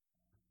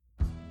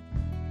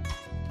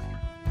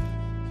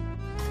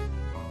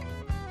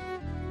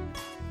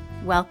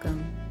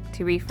Welcome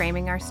to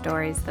Reframing Our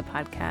Stories, the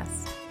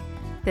podcast.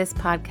 This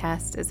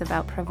podcast is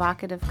about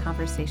provocative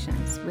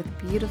conversations with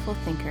beautiful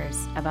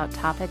thinkers about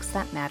topics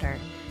that matter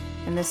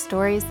and the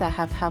stories that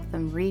have helped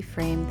them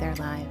reframe their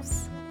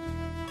lives.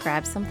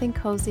 Grab something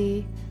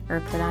cozy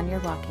or put on your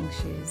walking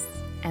shoes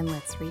and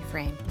let's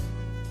reframe.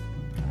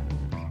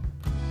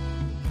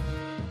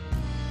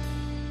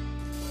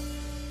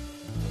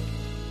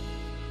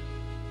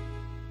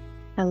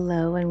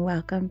 Hello and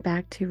welcome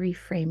back to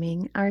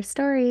Reframing Our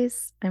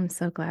Stories. I'm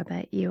so glad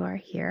that you are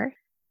here.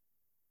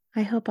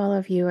 I hope all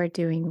of you are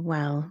doing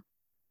well.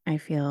 I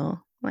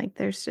feel like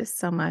there's just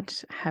so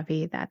much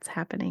heavy that's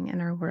happening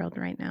in our world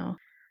right now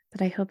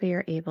that I hope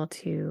you're able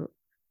to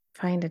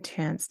find a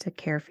chance to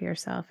care for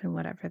yourself in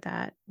whatever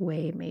that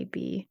way may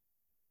be,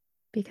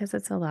 because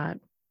it's a lot.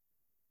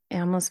 It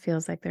almost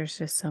feels like there's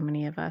just so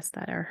many of us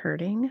that are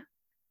hurting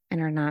and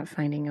are not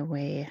finding a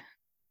way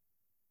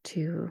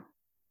to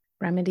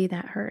remedy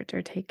that hurt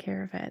or take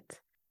care of it.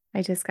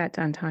 I just got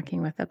done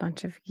talking with a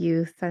bunch of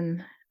youth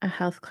and a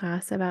health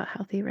class about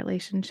healthy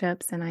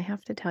relationships, and I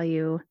have to tell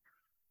you,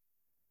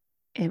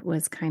 it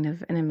was kind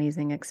of an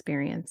amazing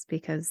experience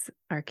because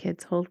our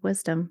kids hold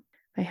wisdom.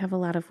 They have a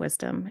lot of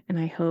wisdom, and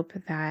I hope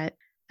that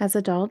as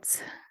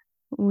adults,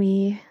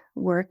 we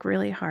work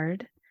really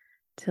hard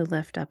to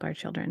lift up our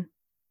children.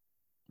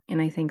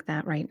 And I think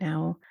that right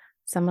now,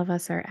 some of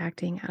us are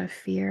acting out of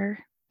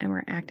fear and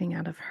we're acting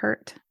out of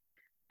hurt.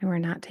 And we're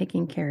not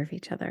taking care of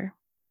each other.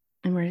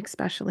 And we're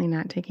especially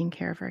not taking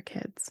care of our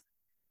kids.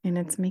 And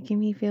it's making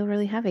me feel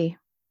really heavy.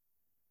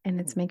 And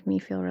it's making me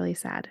feel really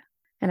sad.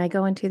 And I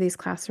go into these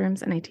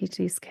classrooms and I teach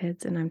these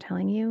kids, and I'm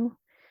telling you,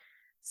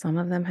 some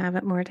of them have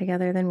it more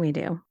together than we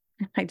do.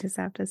 I just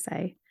have to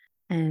say.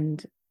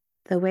 And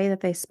the way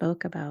that they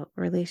spoke about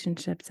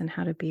relationships and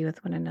how to be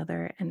with one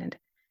another and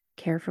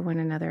care for one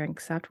another and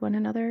accept one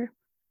another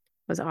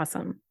was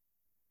awesome.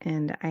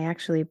 And I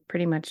actually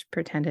pretty much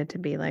pretended to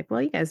be like,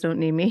 well, you guys don't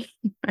need me.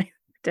 I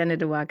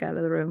pretended to walk out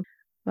of the room.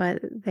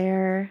 But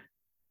they're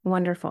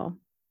wonderful,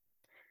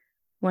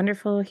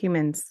 wonderful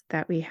humans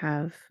that we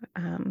have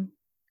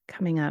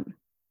coming up,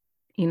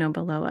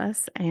 below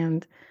us,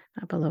 and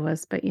not below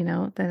us, but,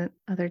 the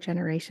other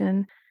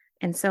generation.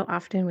 And so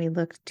often we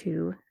look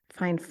to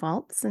find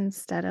faults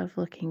instead of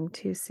looking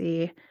to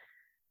see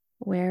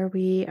where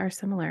we are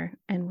similar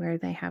and where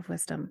they have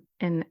wisdom.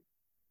 And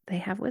they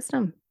have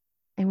wisdom.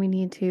 And we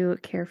need to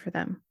care for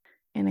them.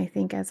 And I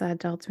think as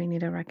adults, we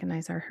need to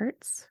recognize our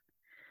hurts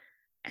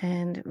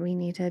and we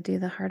need to do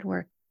the hard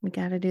work. We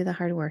got to do the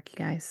hard work, you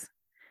guys,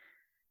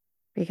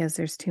 because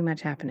there's too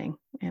much happening.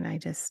 And I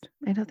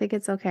don't think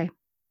it's okay.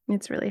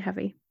 It's really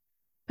heavy.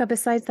 But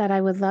besides that,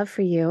 I would love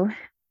for you,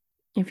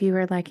 if you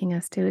are liking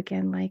us, to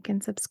again, like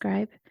and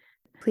subscribe.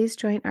 Please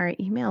join our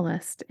email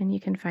list, and you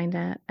can find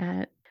it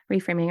at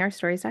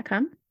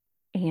reframingourstories.com.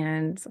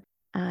 And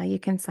you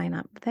can sign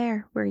up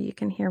there where you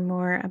can hear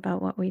more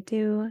about what we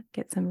do,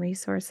 get some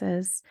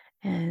resources,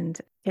 and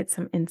get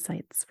some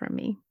insights from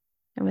me.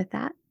 And with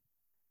that,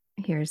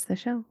 here's the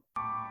show.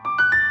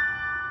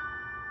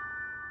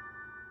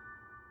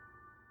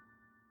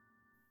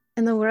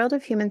 In the world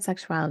of human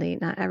sexuality,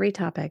 not every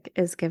topic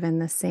is given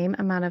the same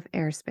amount of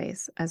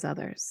airspace as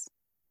others.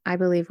 I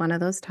believe one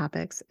of those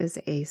topics is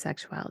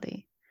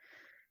asexuality.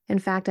 In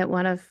fact, at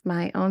one of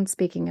my own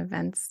speaking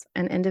events,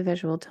 an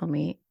individual told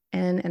me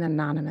in an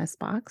anonymous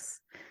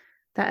box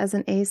that as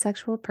an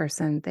asexual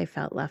person, they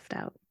felt left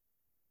out.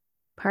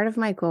 Part of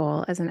my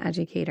goal as an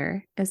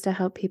educator is to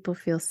help people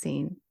feel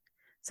seen.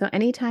 So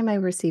anytime I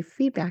receive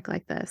feedback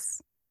like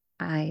this,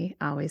 I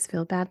always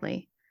feel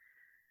badly.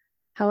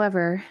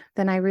 However,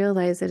 then I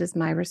realize it is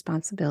my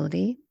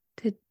responsibility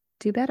to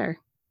do better.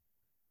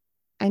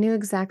 I knew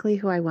exactly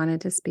who I wanted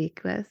to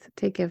speak with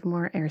to give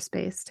more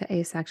airspace to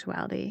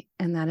asexuality,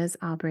 and that is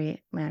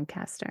Aubri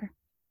Lancaster.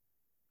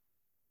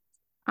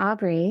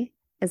 Aubri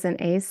is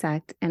an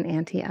asect and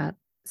anti-up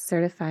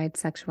certified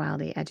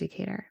sexuality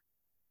educator.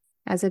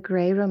 As a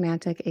gray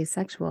romantic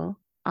asexual,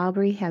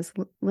 Aubri has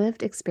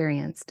lived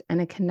experience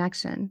and a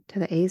connection to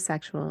the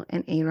asexual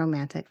and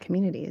aromantic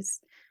communities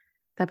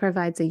that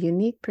provides a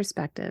unique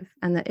perspective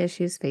on the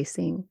issues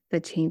facing the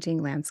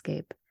changing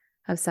landscape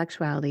of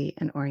sexuality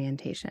and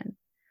orientation.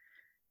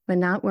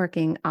 When not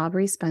working,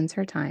 Aubri spends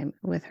her time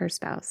with her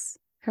spouse,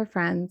 her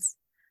friends,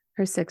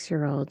 her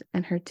 6-year-old,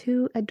 and her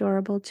 2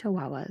 adorable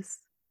chihuahuas.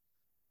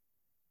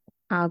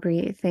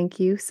 Aubri, thank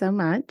you so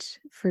much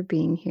for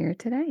being here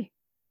today.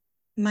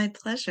 My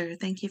pleasure.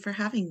 Thank you for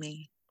having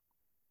me.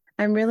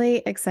 I'm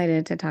really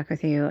excited to talk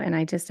with you, and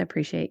I just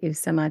appreciate you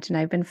so much. And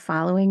I've been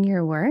following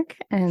your work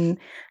and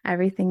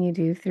everything you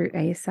do through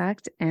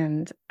ASECT,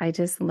 and I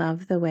just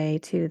love the way,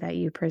 too, that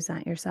you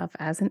present yourself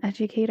as an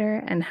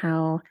educator, and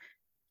how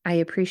I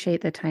appreciate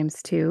the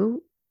times,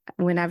 too,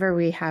 whenever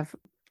we have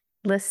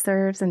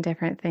listservs and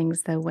different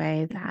things, the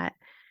way that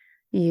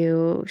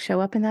you show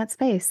up in that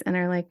space and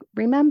are like,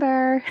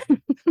 remember,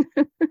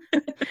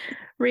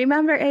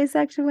 remember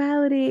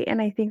asexuality.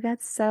 And I think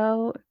that's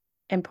so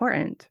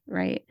important,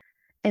 right?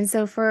 And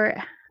so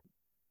for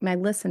my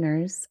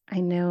listeners, I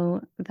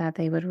know that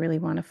they would really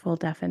want a full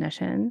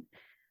definition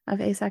of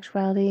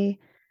asexuality.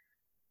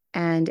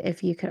 And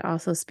if you could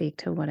also speak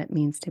to what it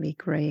means to be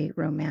gray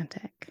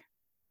romantic.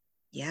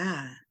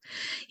 Yeah.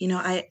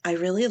 I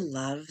really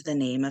love the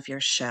name of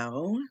your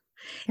show,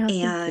 Yeah,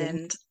 thank you.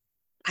 and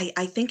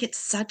I think it's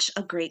such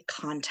a great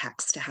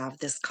context to have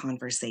this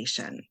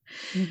conversation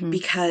Hmm.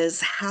 because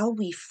how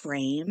we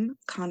frame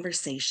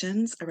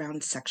conversations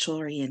around sexual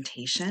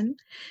orientation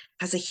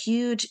has a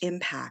huge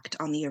impact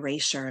on the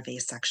erasure of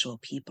asexual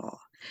people.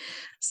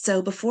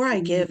 So before I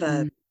give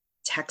a Hmm.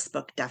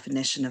 textbook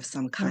definition of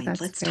some Oh, kind,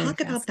 that's let's very talk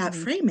about that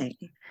fascinating.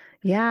 framing.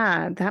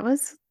 Yeah, that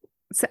was.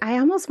 So I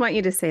almost want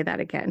you to say that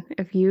again,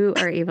 if you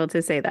are able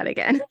to say that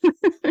again,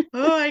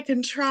 Oh, I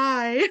can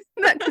try.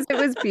 because it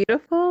was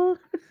beautiful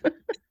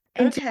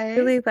and just Okay.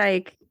 really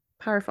like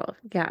powerful.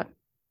 Yeah,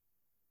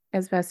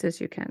 as best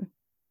as you can.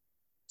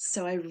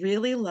 So I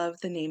really love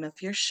the name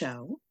of your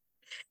show.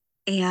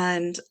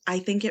 And I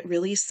think it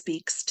really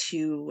speaks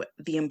to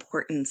the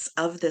importance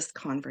of this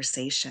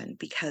conversation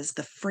because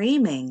the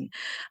framing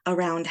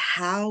around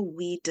how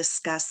we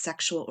discuss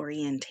sexual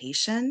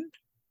orientation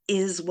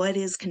is what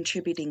is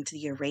contributing to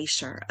the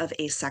erasure of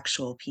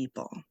asexual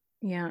people.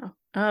 Yeah.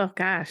 Oh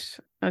gosh.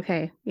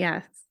 Okay.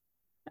 Yes.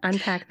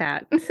 Unpack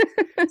that. So,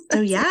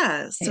 So,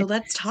 yeah, so okay.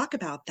 let's talk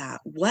about that.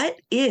 What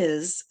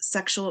is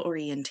sexual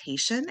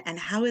orientation and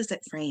how is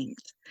it framed?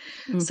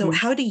 So, Hmm.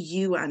 how do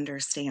you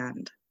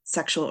understand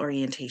sexual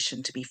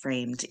orientation to be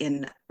framed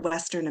in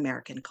Western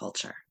American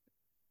culture?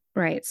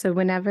 Right. So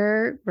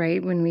whenever,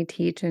 right, when we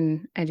teach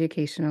in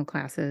educational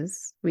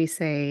classes, we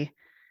say,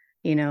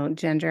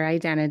 gender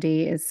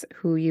identity is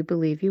who you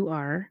believe you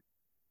are,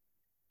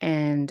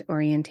 and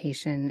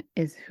orientation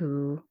is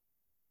who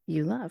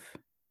you love,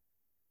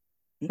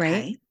 right?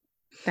 Okay.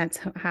 That's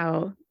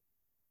how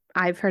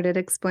I've heard it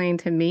explained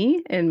to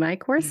me in my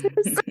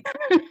courses.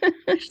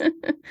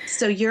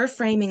 So your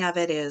framing of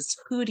it is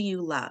who do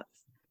you love?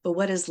 But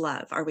what is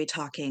love? Are we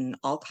talking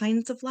all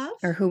kinds of love?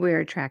 Or who we're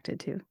attracted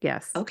to.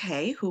 Yes.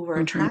 Okay, who we're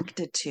Hmm.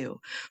 attracted to.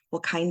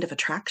 What kind of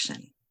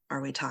attraction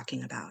are we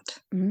talking about?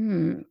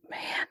 Man,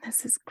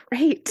 this is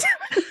great.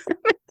 I'm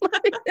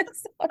loving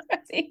this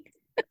already.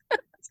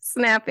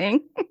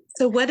 Snapping.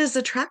 So what does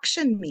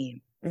attraction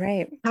mean?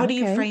 Right. How do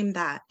you Okay. frame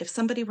that? If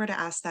somebody were to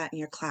ask that in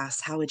your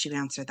class, how would you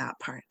answer that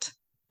part?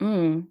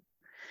 Mm.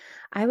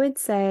 I would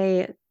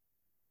say,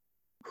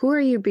 who are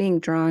you being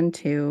drawn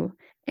to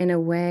in a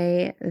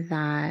way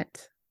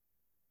that,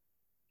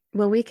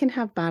 well, we can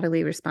have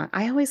bodily response.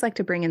 I always like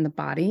to bring in the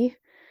body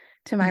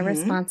to my Mhm.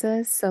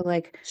 responses. So,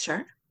 like,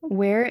 Sure.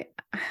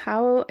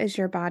 how is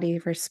your body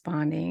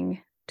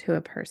responding to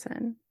a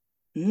person?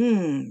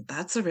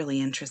 That's a really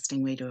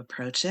interesting way to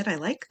approach it. I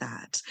like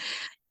that.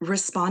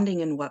 Responding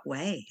in what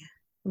way?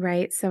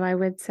 Right. So, I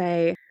would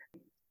say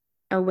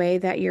a way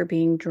that you're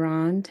being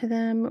drawn to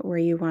them, where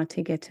you want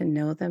to get to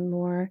know them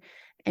more,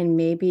 and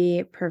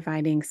maybe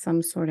providing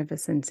some sort of a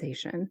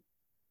sensation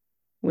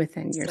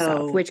within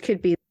yourself, So, which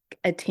could be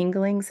a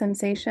tingling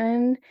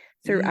sensation mm,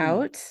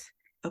 throughout.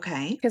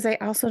 okay. Because I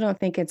also don't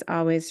think it's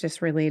always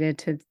just related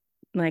to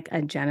like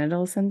a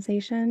genital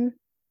sensation,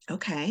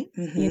 Okay.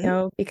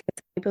 Mhm. because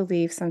I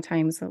believe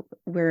sometimes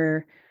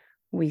where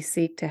we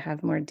seek to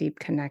have more deep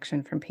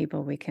connection from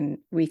people, we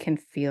can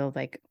feel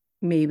like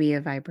maybe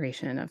a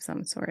vibration of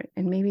some sort.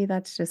 And maybe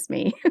that's just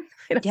me.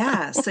 I don't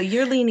Yeah, know. so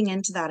you're leaning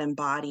into that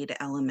embodied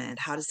element.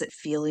 How does it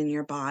feel in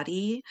your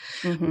body?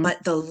 Hmm.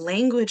 But the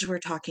language we're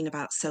talking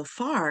about so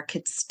far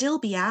could still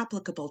be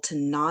applicable to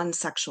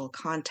non-sexual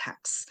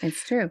contexts.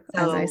 It's true.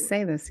 As I So,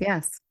 say this,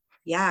 yes.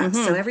 yeah,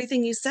 so Hmm.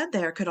 everything you said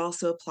there could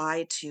also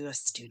apply to a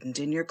student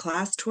in your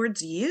class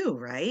towards you,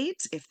 right?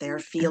 If they're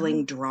Oh.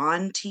 feeling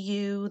drawn to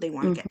you, they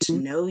want to get to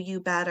Hmm. know you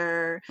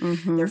better,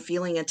 they're Hmm.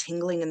 feeling a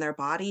tingling in their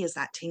body. Is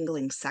that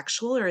tingling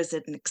sexual or is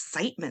it an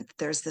excitement?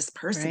 There's this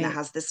person that Right.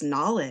 has this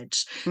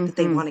knowledge that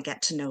they Hmm. want to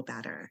get to know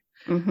better.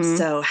 Hmm.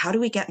 So, how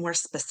do we get more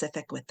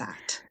specific with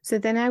that? So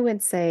then I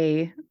would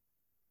say,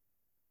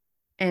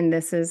 and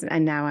this is,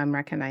 and now I'm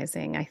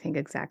recognizing, I think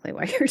exactly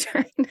what you're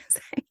trying to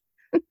say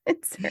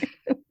in certain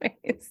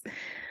ways.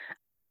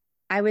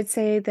 I would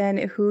say then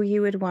who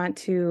you would want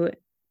to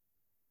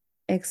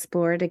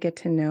explore to get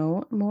to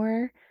know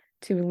more,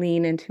 to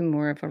lean into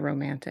more of a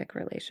romantic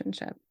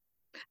relationship.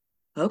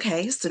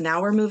 Okay, so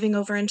now we're moving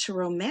over into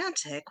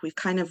romantic. We've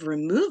kind of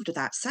removed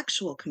that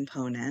sexual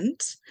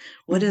component.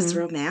 What is Hmm.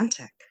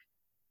 romantic?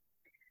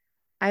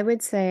 I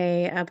would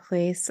say a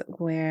place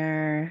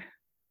where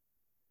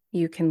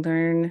you can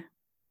learn,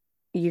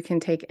 you can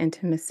take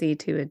intimacy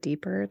to a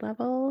deeper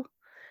level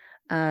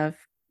of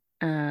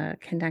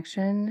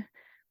connection,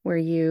 where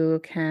you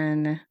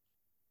can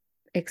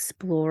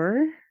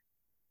explore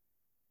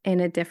in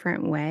a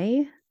different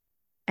way,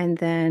 and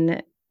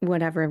then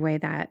whatever way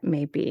that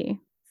may be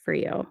for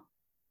you,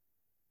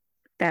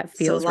 that So a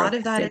feels lot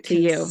of that romantic it to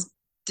can you.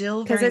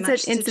 still Because very much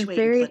it's a situate in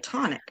very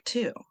platonic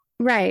too.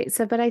 right.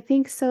 So, but I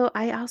think so.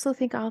 I also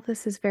think all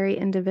this is very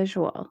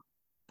individual,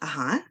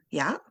 Uh-huh.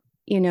 Yeah.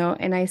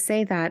 and I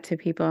say that to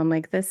people. I'm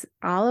like,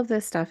 all of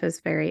this stuff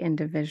is very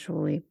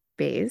individually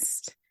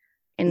based.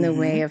 in the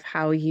way Mhm. of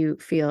how you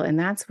feel. And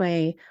that's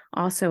why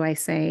also I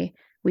say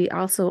we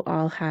also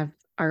all have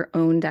our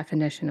own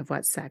definition of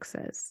what sex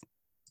is.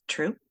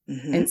 True.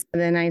 And Mhm. so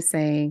then I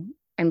say,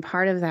 and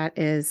part of that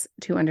is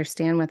to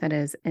understand what that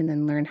is and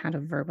then learn how to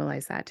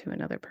verbalize that to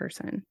another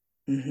person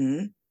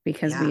Mhm.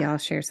 because we Yeah. all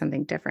share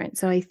something different.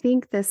 So I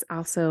think this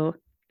also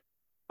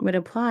would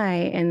apply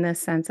in the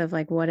sense of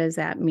like, what does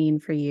that mean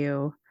for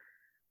you?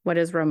 What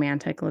does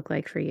romantic look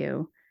like for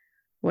you?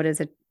 What is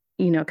it,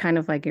 kind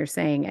of like you're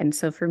saying. And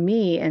so for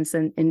me, it's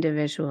an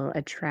individual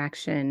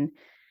attraction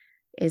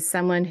is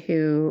someone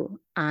who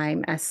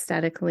I'm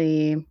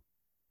aesthetically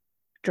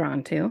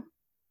drawn to,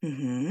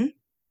 Mhm.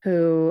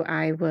 who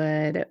I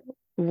would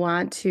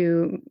want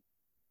to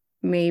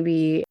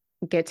maybe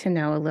get to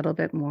know a little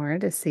bit more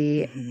to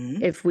see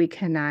Mhm. if we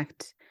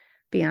connect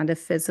beyond a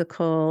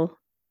physical,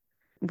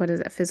 what is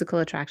it, physical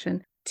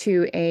attraction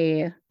to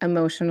a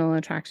emotional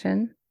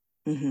attraction.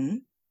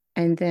 Mhm.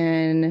 And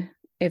then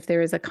if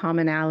there is a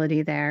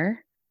commonality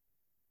there,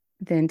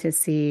 then to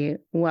see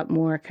what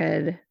more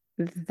could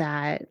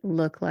that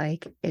look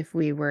like if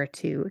we were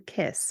to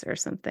kiss or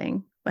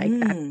something. Like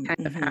that's Mm.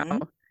 kind of Mhm.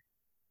 how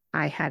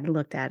I had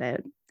looked at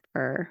it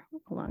for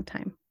a long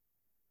time.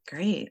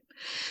 Great.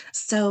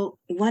 So,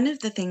 one of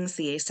the things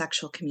the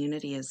asexual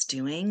community is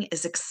doing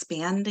is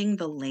expanding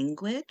the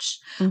language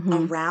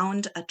Mhm.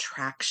 around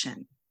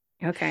attraction.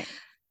 Okay.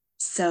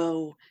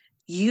 So,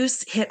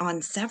 hit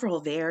on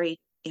several very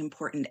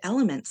important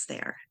elements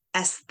there.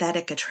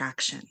 Aesthetic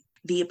attraction,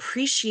 the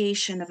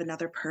appreciation of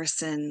another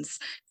person's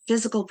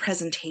physical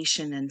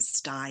presentation and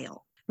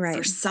style. For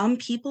Right. some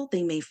people,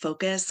 they may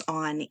focus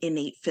on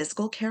innate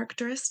physical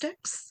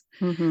characteristics.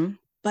 Mhm.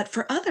 But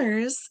for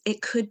others,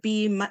 it could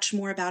be much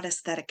more about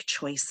aesthetic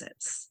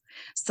choices.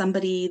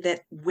 Somebody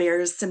that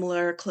wears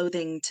similar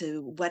clothing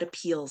to what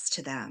appeals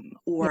to them,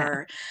 Yeah.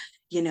 or,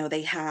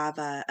 they have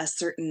a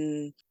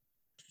certain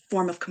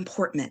form of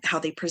comportment, how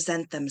they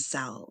present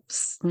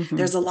themselves. Mhm.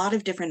 There's a lot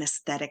of different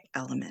aesthetic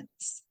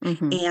elements.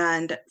 Mhm.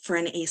 And for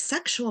an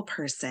asexual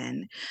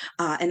person,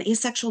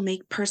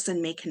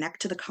 person may connect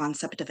to the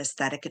concept of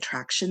aesthetic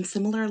attraction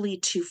similarly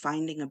to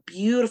finding a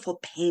beautiful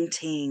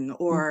painting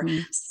or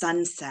Mhm.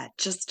 sunset.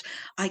 Just,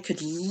 I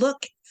could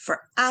look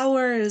for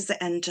hours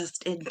and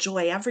just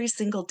enjoy every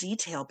single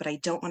detail, but I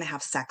don't want to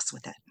have sex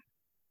with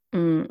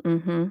Mm,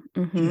 mhm.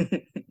 Mhm.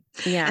 it.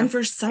 Yeah. And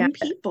for Got some it.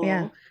 Yeah.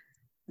 people,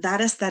 that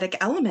aesthetic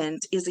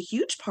element is a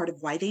huge part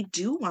of why they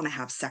do want to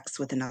have sex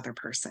with another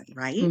person,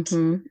 right?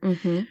 Mhm.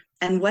 Mhm.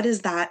 And what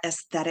does that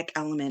aesthetic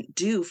element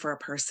do for a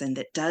person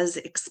that does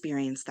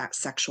experience that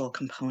sexual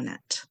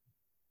component?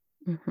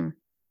 Mhm.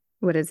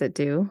 What does it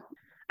do?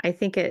 I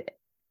think it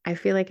I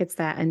feel like it's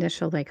that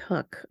initial, like,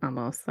 hook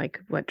almost,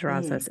 like, what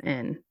draws Mm. us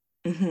in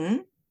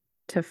Mhm.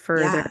 to Yeah.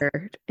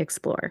 further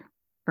explore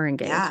or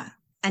engage. Yeah.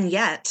 And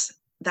yet,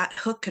 that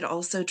hook could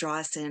also draw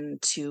us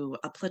into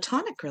a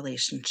platonic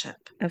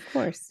relationship, Of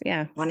course,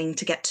 yeah. wanting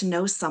to get to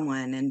know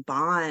someone and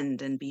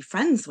bond and be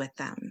friends with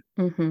them.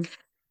 Mhm.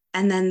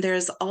 And then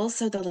there's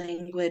also the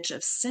language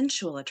of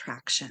sensual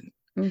attraction,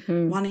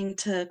 Mhm. wanting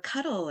to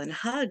cuddle and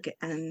hug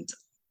and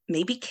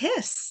maybe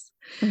kiss.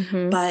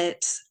 Mhm.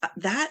 But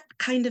that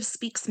kind of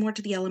speaks more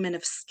to the element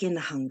of skin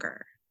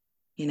hunger,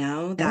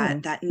 Oh.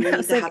 that I need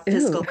was to like, have "Ooh."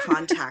 physical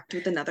contact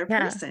with another Yeah.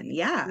 person.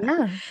 Yeah.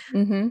 Yeah.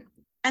 Mhm.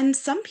 And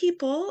some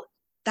people,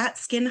 that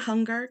skin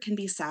hunger can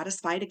be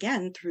satisfied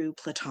again through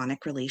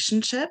platonic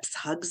relationships,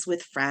 hugs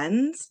with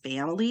friends,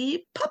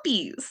 family,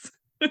 puppies.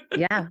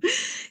 Yeah.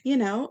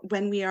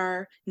 When we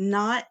are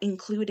not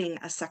including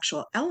a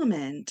sexual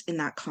element in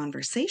that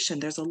conversation,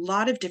 there's a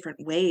lot of different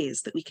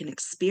ways that we can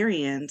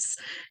experience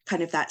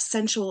kind of that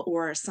sensual,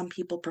 or some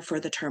people prefer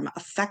the term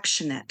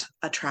affectionate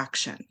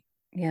attraction.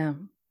 Yeah.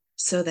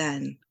 So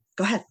then,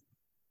 go ahead.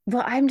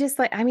 Well, I'm just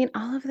like I mean,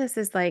 all of this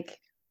is like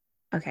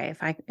okay,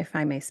 if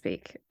I may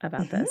speak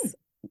about Hmm. this.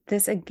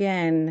 This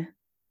again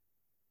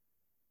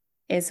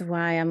is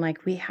why I'm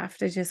like, we have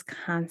to just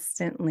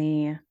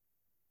constantly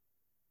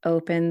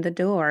open the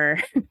door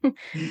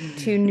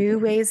to new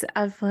ways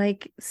of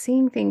like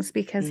seeing things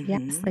because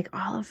yes, Hmm. like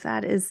all of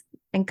that is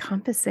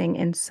encompassing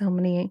in so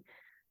many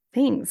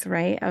things,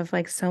 right? Of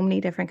like so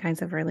many different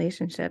kinds of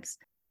relationships.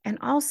 And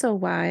also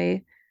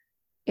why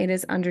it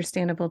is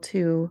understandable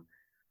too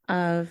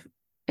of,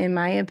 in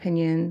my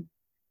opinion,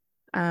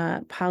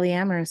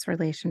 polyamorous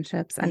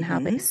relationships and how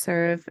they Hmm.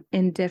 serve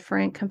in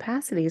different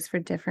capacities for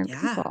different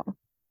Yeah. people,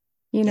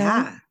 you know?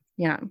 Yeah.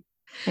 Yeah.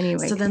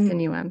 Anyway, So then,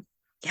 continue on.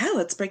 yeah,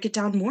 let's break it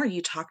down more.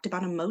 You talked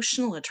about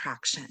emotional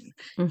attraction,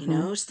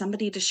 Mhm.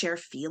 somebody to share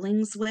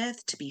feelings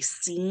with, to be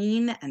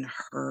seen and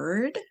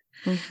heard.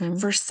 Mhm.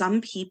 For some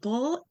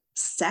people,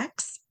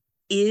 sex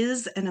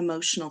is an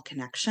emotional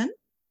connection.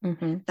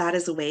 Mhm. That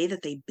is a way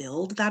that they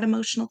build that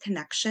emotional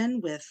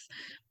connection with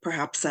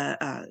perhaps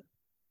a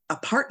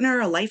partner,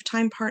 a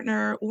lifetime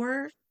partner,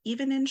 or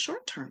even in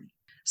short term.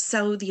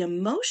 So the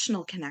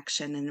emotional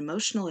connection and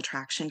emotional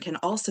attraction can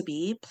also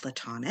be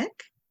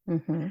platonic.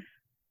 Mhm.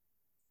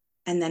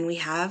 And then we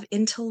have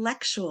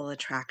intellectual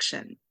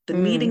attraction, the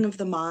Mm, meeting of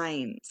the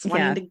minds,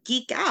 wanting yeah. to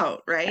geek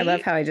out, I love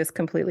right? how I just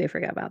completely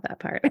forgot about that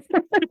part.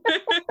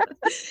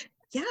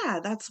 Yeah,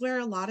 that's where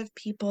a lot of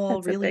people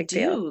That's a really big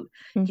deal.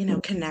 do, Hmm.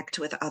 connect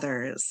with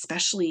others,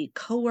 especially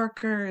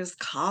coworkers,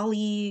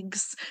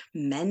 colleagues,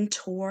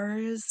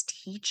 mentors,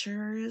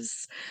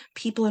 teachers,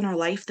 people in our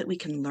life that we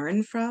can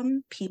learn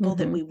from, people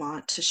that Hmm. we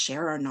want to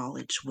share our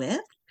knowledge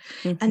with,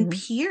 and Hmm.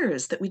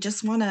 peers that we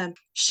just want to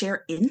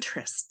share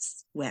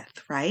interests with,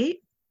 right?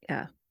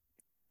 Yeah,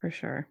 for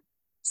sure.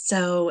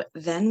 So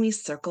then we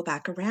circle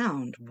back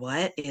around.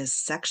 What is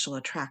sexual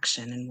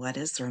attraction and what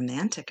is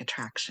romantic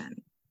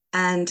attraction?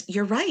 And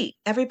you're right,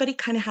 everybody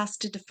kind of has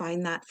to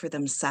define that for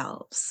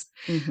themselves.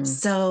 Hmm.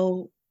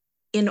 So,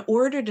 in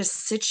order to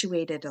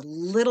situate it a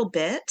little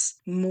bit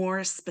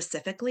more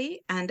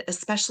specifically, and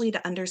especially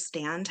to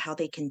understand how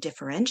they can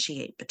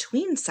differentiate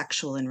between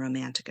sexual and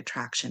romantic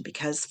attraction,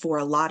 because for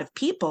a lot of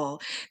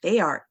people, they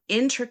are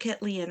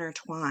intricately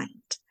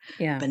intertwined,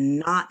 Yeah. but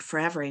not for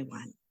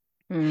everyone.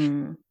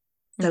 Mm.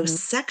 So, Hmm.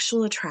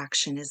 sexual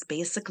attraction is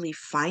basically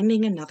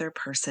finding another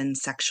person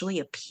sexually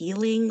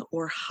appealing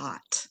or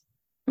hot.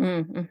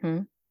 Mm-hmm.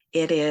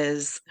 It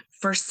is,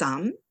 for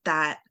some,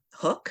 that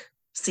hook,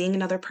 seeing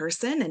another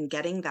person and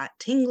getting that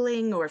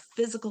tingling or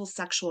physical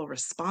sexual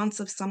response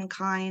of some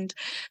kind,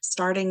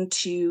 starting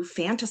to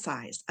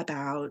fantasize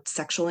about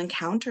sexual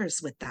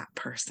encounters with that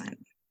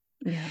person.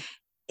 Yeah.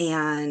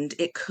 And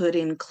it could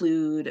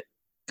include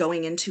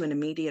going into an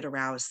immediate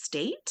aroused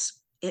state.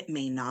 It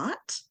may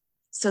not.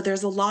 So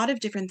there's a lot of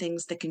different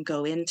things that can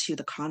go into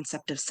the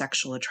concept of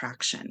sexual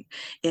attraction.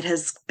 It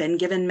has been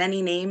given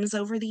many names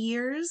over the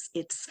years.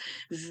 It's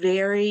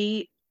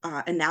very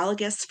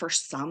analogous for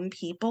some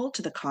people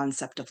to the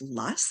concept of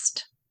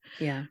lust.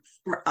 Yeah.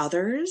 For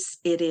others,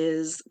 it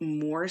is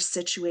more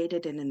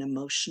situated in an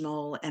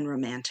emotional and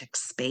romantic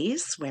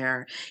space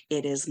where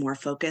it is more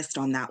focused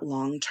on that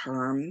long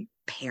term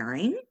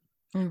pairing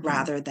Hmm.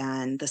 rather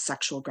than the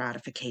sexual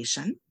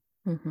gratification.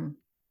 Hmm.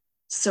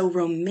 So,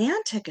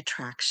 romantic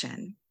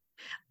attraction,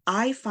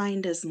 I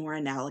find, is more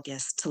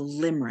analogous to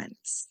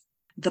limerence,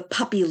 the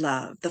puppy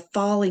love, the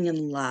falling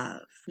in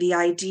love, the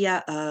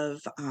idea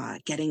of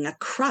getting a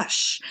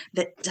crush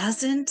that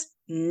doesn't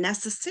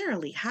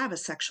necessarily have a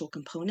sexual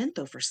component,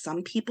 though for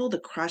some people, the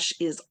crush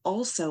is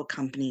also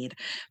accompanied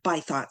by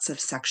thoughts of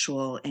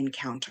sexual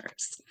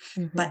encounters.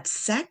 Hmm. But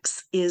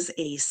sex is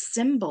a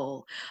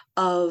symbol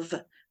of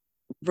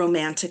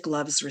romantic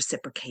love's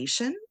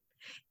reciprocation.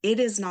 It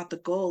is not the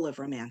goal of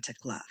romantic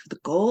love. The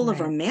goal of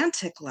Right.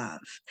 romantic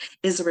love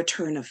is a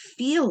return of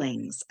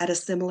feelings at a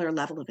similar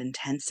level of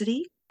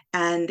intensity.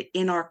 And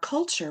in our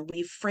culture,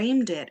 we've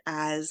framed it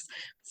as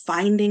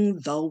finding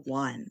the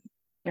one,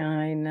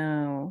 I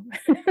know.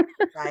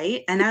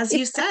 right? And as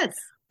you said, Yes.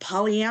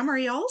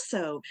 polyamory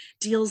also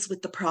deals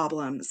with the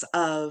problems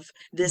of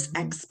this Hmm.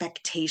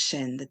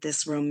 expectation that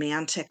this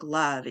romantic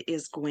love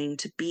is going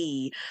to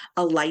be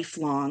a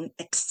lifelong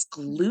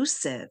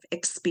exclusive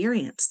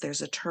experience.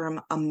 There's a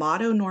term,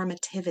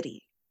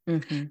 amatonormativity,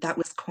 Hmm. that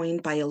was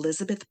coined by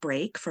Elizabeth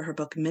Brake for her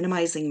book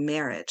Minimizing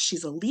Marriage.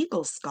 She's a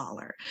legal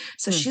scholar.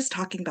 So Mm. she's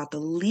talking about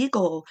the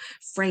legal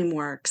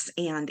frameworks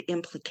and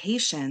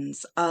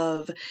implications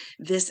of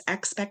this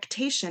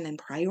expectation and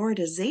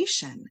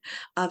prioritization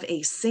of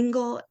a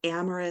single,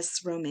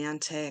 amorous,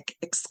 romantic,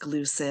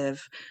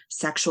 exclusive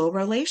sexual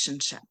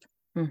relationship.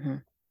 Hmm.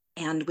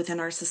 And within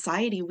our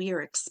society, we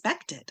are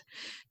expected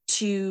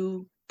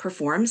to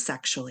perform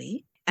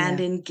sexually and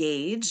Yeah.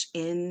 engage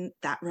in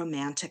that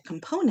romantic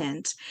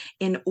component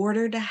in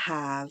order to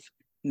have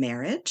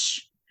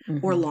marriage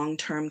or Hmm. long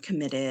term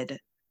committed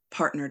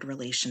partnered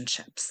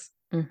relationships.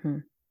 Hmm.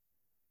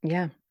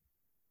 Yeah.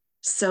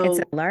 It's a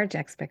So, large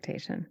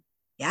expectation.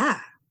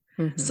 yeah.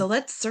 Hmm. So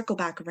let's circle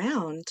back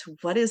around to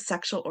what is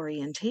sexual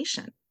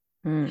orientation.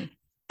 Mm.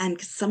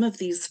 And some of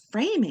these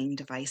framing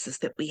devices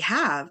that we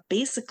have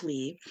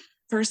basically,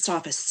 first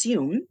off,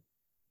 assume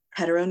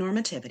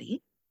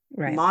heteronormativity,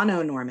 Right.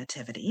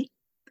 mononormativity,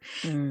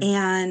 Mm.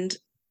 and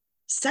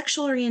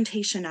sexual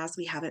orientation as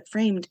we have it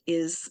framed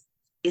is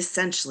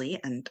essentially,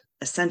 and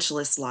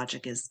essentialist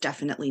logic is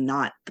definitely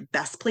not the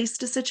best place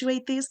to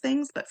situate these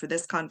things, but for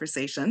this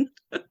conversation,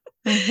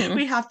 Hmm.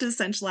 we have to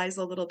essentialize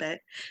a little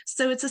bit.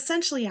 So it's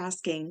essentially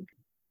asking,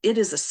 it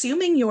is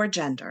assuming your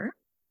gender,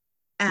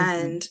 Hmm.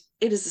 and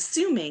it is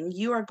assuming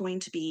you are going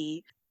to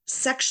be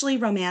sexually,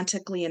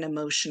 romantically, and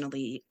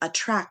emotionally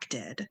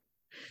attracted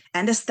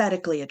and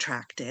aesthetically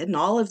attracted, and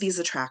all of these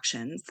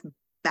attractions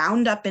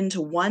bound up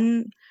into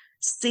one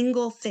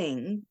single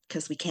thing,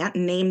 because we can't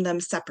name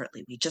them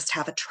separately. We just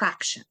have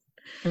attraction,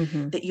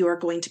 Hmm. that you are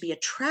going to be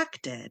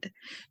attracted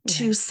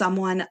to Right.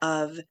 someone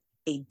of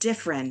a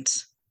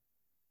different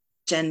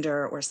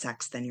gender or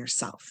sex than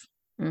yourself.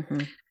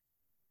 Hmm.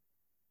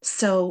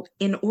 So,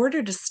 in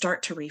order to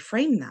start to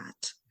reframe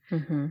that,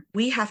 Hmm.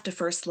 we have to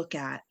first look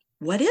at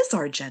what is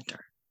our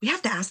gender? We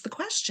have to ask the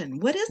question,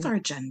 what is our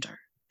gender?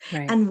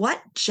 Right. And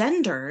what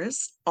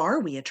genders are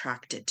we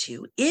attracted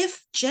to?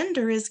 If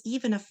gender is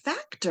even a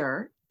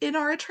factor in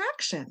our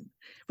attraction,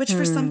 which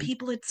for some Hmm.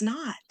 people it's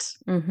not.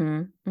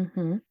 Mm-hmm.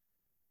 Mm-hmm.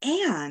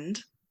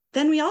 And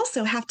then we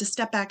also have to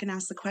step back and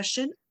ask the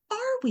question,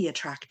 are we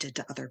attracted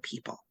to other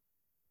people?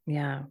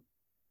 Yeah.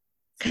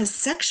 Because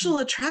sexual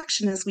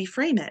attraction, as we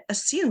frame it,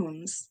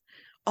 assumes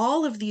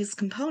all of these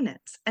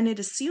components, and it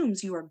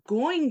assumes you are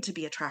going to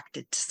be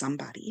attracted to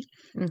somebody,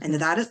 and Mm-hmm.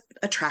 that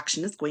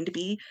attraction is going to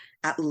be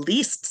at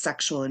least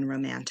sexual and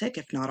romantic,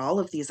 if not all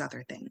of these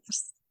other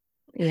things.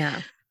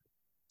 Yeah.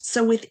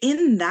 So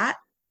within that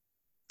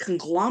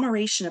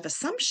conglomeration of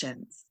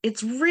assumptions,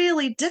 it's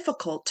really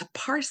difficult to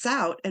parse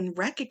out and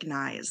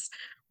recognize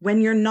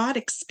when you're not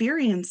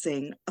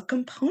experiencing a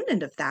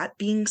component of that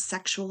being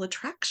sexual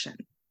attraction,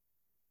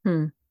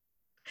 Hmm.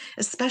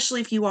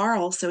 especially if you are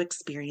also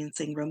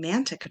experiencing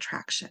romantic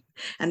attraction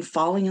and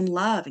falling in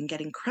love and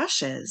getting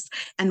crushes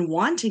and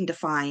wanting to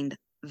find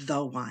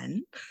the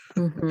one,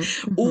 Mm-hmm.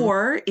 Mm-hmm.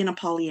 or in a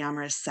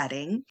polyamorous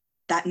setting,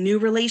 that new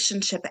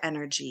relationship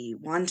energy,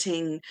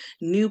 wanting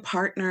new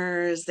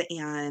partners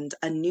and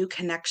a new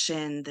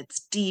connection that's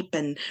deep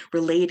and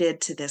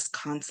related to this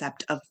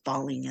concept of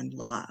falling in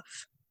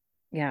love.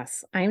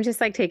 Yes. I'm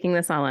just like taking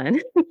this all in.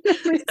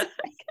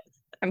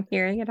 I'm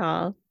hearing it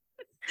all.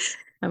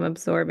 I'm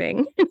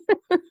absorbing.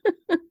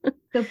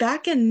 So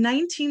back in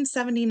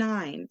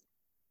 1979,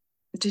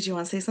 did you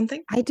want to say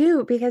something? I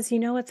do, because you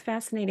know what's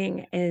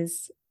fascinating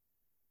is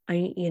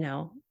I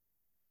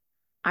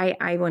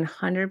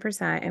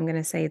 100% am going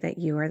to say that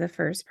you are the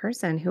first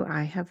person who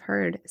I have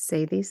heard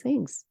say these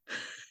things.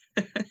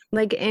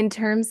 Like in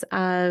terms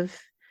of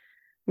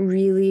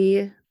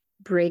really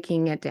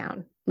breaking it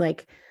down.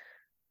 Like,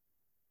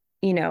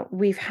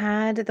 we've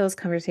had those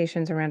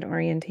conversations around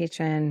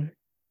orientation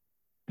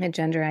and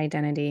gender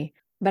identity,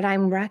 but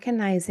I'm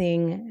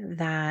recognizing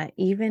that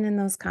even in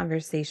those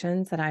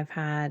conversations that I've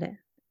had,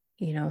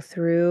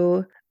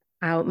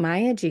 throughout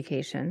my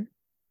education,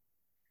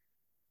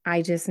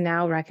 I just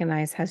now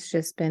recognize has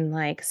just been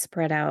like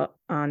spread out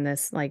on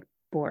this like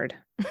board,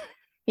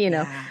 you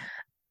know, Yeah.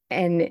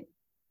 and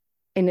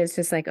and it's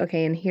just like,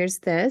 okay, and here's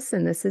this,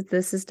 and this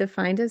is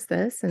defined as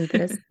this, and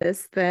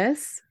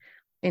this,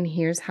 and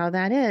here's how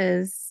that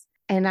is.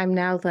 And I'm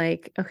now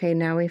like, okay,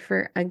 now we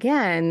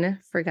again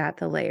forgot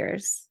the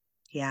layers.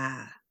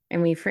 Yeah.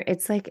 And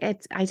it's like,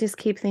 I just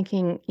keep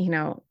thinking,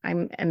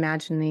 I'm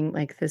imagining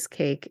like this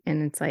cake,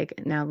 and it's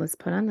like, now let's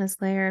put on this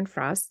layer and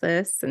frost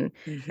this. And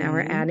now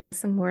we're Mm-hmm. adding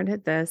some more to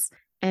this.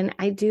 And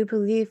I do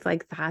believe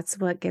like that's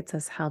what gets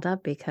us held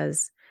up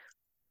because,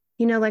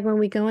 like when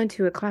we go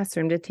into a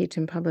classroom to teach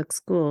in public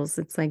schools,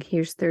 it's like,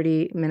 here's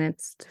 30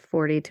 minutes to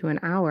 40 to an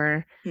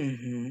hour.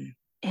 Mm-hmm.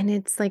 And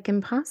it's like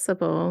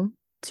impossible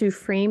to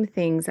frame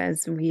things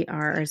as we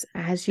are,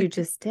 as you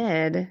just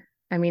did.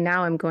 I mean,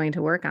 now I'm going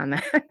to work on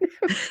that.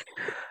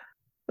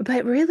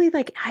 But really,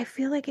 like, I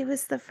feel like it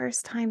was the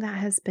first time that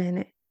has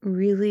been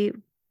really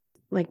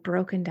like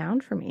broken down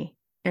for me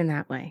in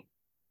that way,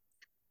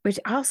 which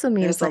also There's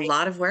means a like,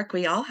 lot of work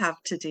we all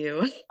have to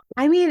do.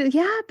 I mean,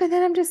 yeah, but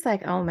then I'm just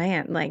like, oh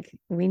man, like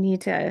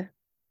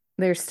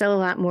there's still a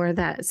lot more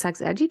that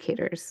sex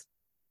educators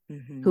who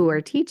Mm-hmm.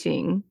 are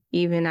teaching,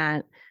 even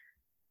at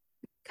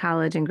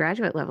college and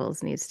graduate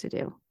levels, needs to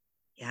do.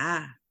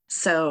 Yeah.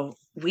 So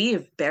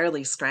we've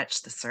barely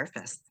scratched the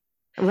surface.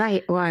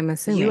 Right. Well, I'm You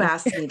assuming.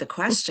 asked me the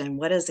question,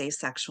 what does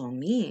asexual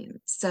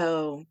mean?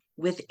 So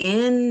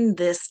within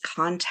this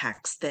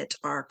context that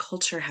our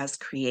culture has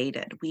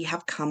created, we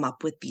have come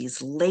up with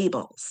these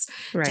labels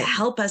to Right.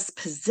 help us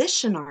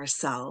position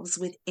ourselves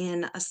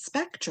within a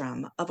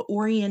spectrum of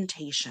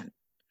orientation.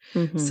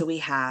 Hmm. So we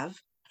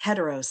have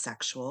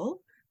heterosexual,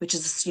 which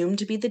is assumed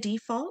to be the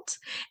default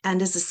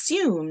and is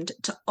assumed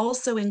to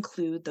also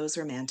include those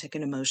romantic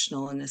and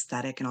emotional and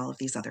aesthetic and all of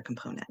these other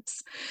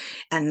components.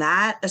 And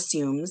that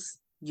assumes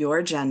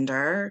your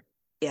gender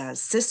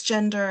as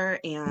cisgender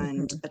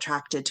and Hmm.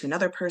 attracted to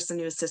another person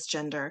who is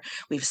cisgender.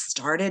 We've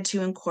started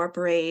to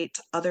incorporate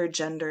other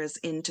genders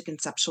into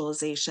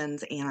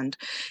conceptualizations and,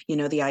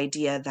 the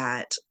idea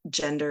that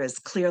gender is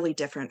clearly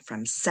different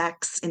from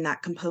sex in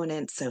that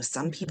component. So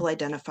some Hmm. people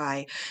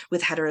identify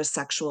with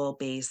heterosexual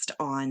based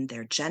on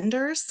their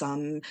gender,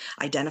 some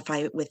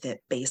identify with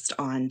it based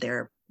on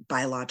their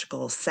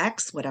biological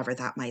sex, whatever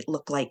that might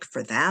look like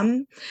for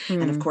them.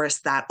 And of Hmm. course,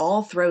 that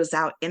all throws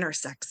out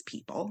intersex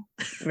people.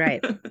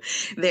 Right.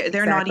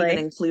 they're not even Exactly.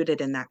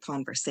 included in that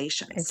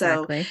conversation.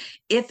 So, Exactly.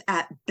 if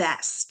at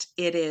best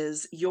it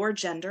is your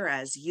gender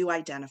as you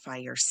identify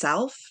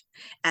yourself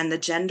and the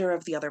gender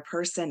of the other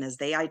person as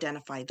they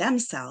identify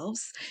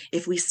themselves,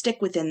 if we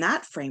stick within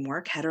that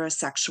framework,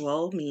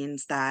 heterosexual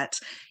means that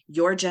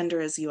your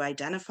gender as you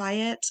identify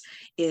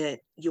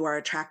you are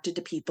attracted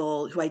to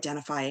people who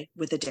identify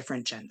with a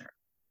different gender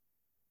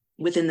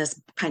within this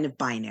kind of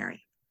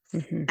binary.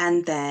 Hmm.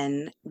 And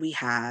then we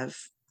have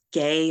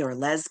gay or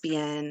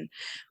lesbian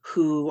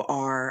who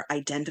are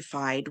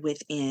identified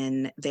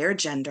within their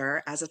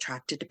gender as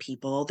attracted to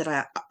people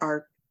that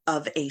are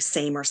of a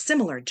same or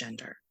similar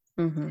gender.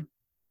 Hmm.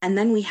 And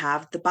then we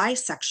have the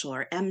bisexual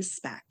or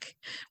M-spec,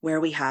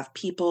 where we have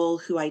people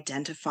who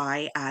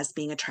identify as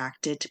being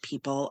attracted to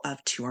people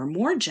of two or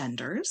more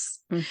genders,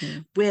 Mm-hmm.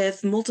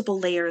 with multiple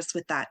layers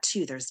with that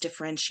too. There's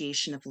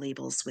differentiation of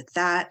labels with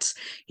that.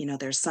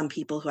 There's some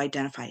people who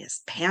identify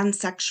as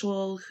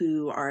pansexual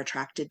who are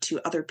attracted to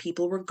other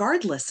people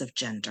regardless of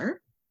gender.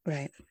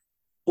 Right.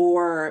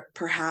 Or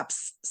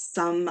perhaps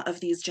some of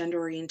these gender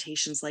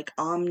orientations, like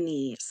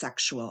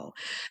omnisexual,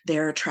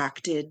 they're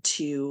attracted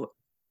to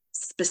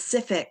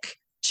specific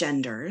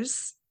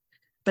genders,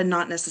 but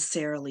not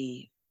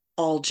necessarily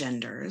all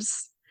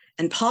genders.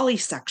 And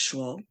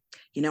polysexual,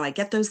 I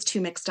get those two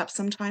mixed up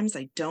sometimes.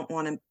 I don't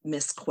want to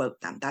misquote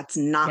them. That's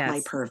not my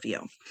Yes. purview.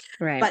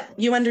 Right. But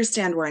you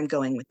understand where I'm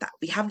going with that.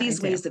 We have I these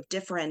do. ways of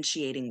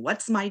differentiating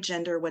what's my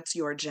gender, what's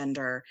your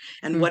gender,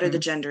 and what are the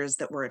Mm-hmm. genders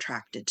that we're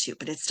attracted to.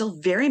 But it's still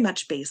very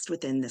much based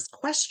within this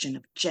question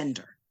of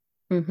gender.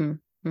 Mm-hmm.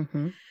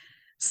 Mm-hmm.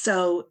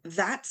 So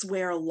that's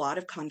where a lot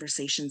of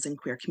conversations in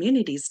queer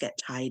communities get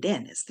tied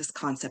in, is this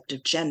concept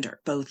of gender,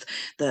 both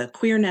the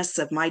queerness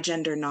of my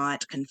gender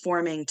not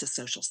conforming to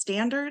social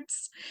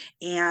standards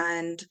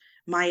and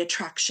my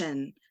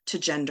attraction to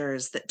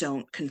genders that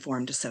don't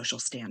conform to social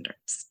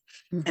standards.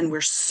 And Mm-hmm.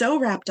 we're so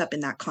wrapped up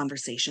in that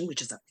conversation,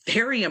 which is a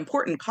very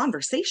important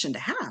conversation to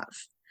have,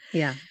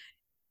 Yeah.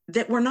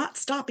 that we're not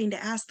stopping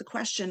to ask the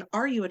question,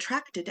 are you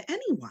attracted to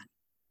anyone?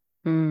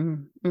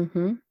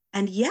 Mm-hmm.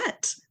 And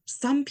yet,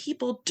 some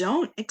people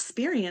don't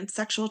experience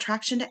sexual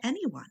attraction to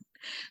anyone.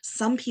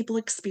 Some people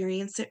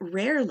experience it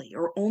rarely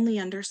or only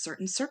under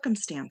certain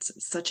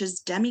circumstances, such as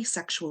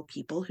demisexual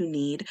people who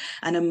need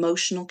an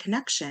emotional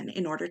connection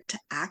in order to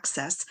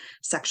access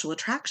sexual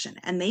attraction.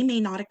 And they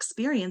may not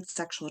experience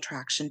sexual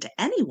attraction to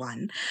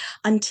anyone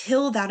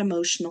until that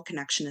emotional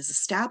connection is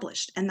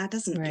established. And that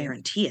doesn't Right.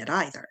 guarantee it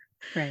either.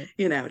 Right.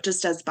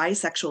 Just as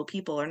bisexual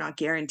people are not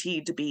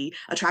guaranteed to be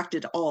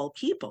attracted to all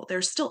people,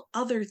 there's still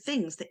other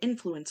things that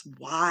influence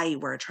why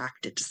we're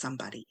attracted to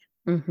somebody.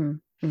 Mm-hmm.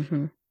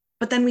 Mm-hmm.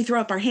 But then we throw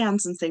up our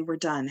hands and say we're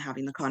done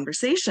having the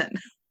conversation.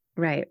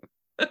 Right.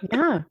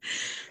 Yeah.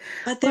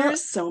 But there Well,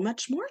 is so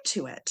much more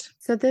to it.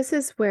 so this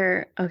is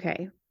where,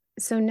 okay.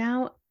 So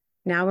now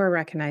we're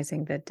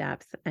recognizing the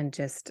depth and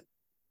just,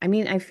 I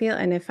mean, I feel,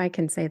 and if I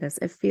can say this,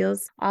 it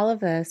feels all of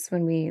this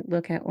when we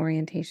look at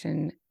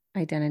orientation,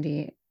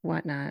 identity,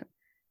 whatnot,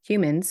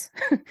 humans,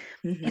 it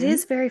Mm-hmm.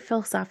 is very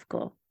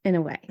philosophical in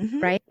a way, Mm-hmm.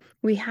 right?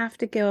 We have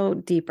to go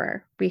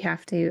deeper. We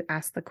have to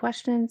ask the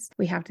questions.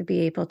 We have to be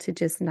able to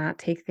just not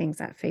take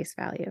things at face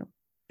value.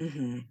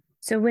 Mm-hmm.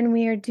 So when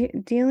we are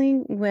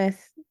dealing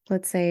with,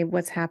 let's say,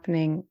 what's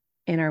happening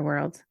in our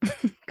world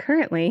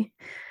currently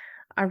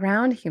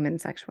around human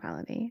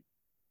sexuality,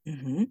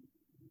 Mm-hmm.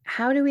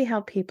 how do we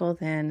help people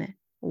then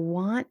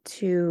want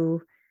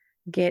to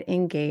get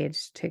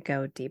engaged to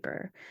go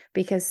deeper?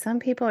 Because some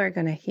people are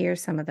going to hear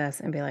some of this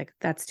and be like,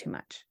 that's too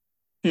much.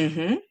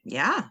 Mm-hmm.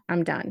 Yeah,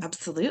 I'm done,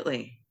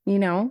 absolutely. you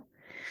know?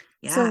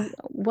 Yeah. So,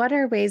 what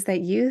are ways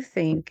that you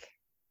think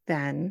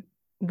then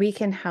we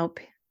can help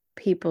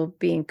people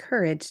be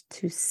encouraged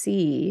to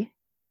see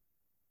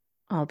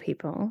all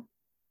people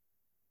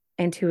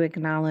and to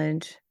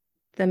acknowledge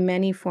the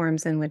many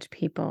forms in which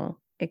people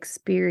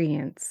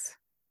experience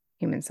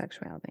human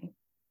sexuality?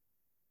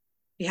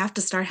 We have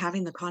to start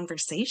having the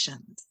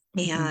conversations.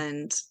 Hmm.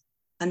 And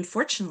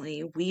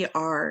unfortunately, we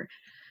are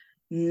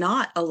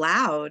not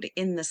allowed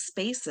in the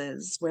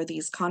spaces where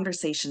these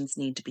conversations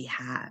need to be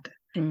had.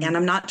 Mm, And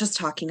I'm not just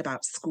talking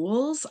about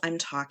schools, I'm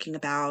talking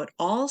about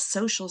all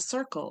social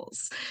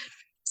circles.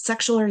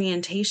 Sexual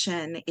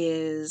orientation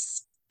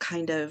is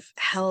kind of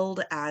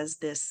held as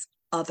this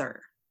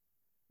other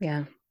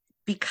yeah.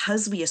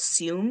 because we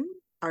assume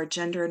our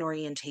gender and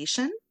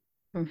orientation.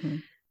 Hmm.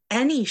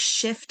 Any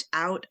shift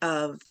out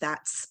of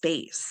that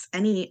space,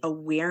 any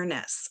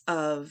awareness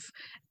of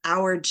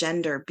our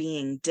gender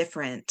being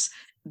different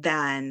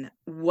than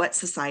what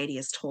society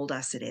has told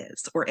us it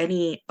is, or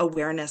any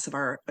awareness of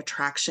our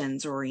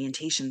attractions or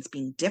orientations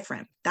being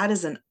different, that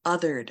is an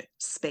othered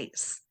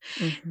space.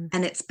 Hmm.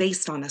 And it's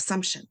based on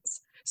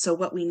assumptions. So,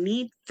 what we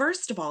need,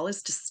 first of all,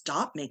 is to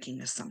stop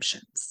making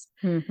assumptions.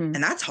 Hmm.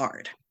 And that's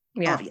hard,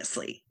 Yeah.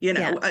 obviously.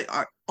 Yeah.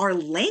 Our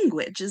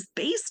language is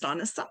based on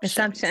assumptions.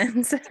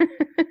 Assumptions.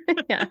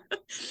 Yeah.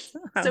 So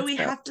Sounds we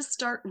good. have to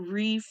start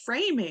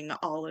reframing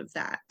all of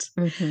that.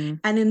 Hmm.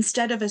 And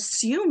instead of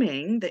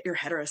assuming that you're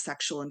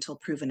heterosexual until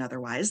proven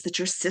otherwise, that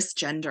you're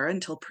cisgender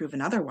until proven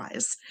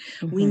otherwise,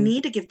 we Hmm.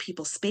 need to give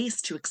people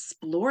space to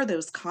explore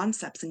those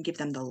concepts and give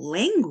them the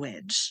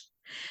language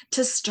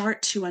to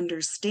start to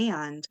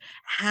understand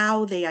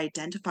how they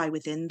identify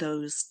within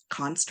those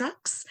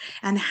constructs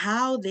and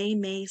how they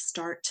may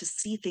start to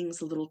see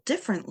things a little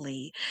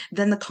differently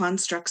than the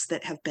constructs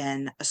that have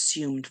been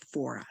assumed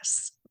for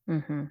us.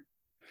 Hmm.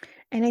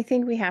 And I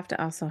think we have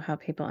to also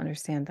help people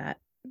understand that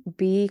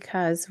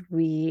because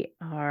we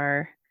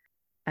are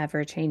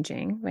ever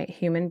changing, right?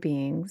 Human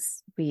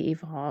beings, we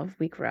evolve,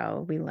 we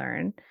grow, we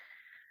learn,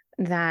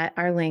 that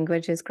our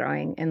language is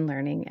growing and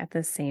learning at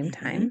the same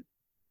Mm-hmm. time.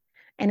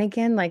 And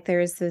again, like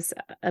there is this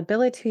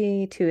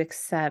ability to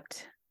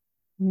accept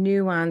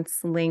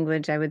nuanced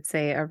language, I would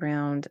say,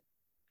 around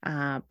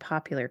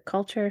popular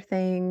culture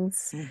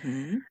things,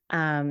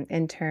 Mhm.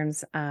 in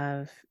terms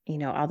of,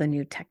 all the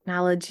new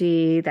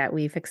technology that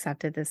we've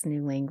accepted this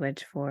new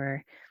language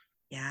for.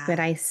 But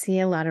Yeah. I see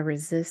a lot of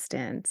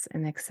resistance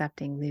in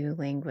accepting new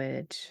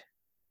language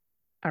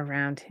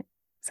around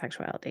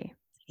sexuality.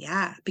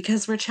 Yeah,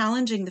 because we're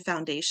challenging the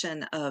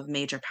foundation of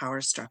major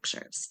power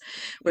structures.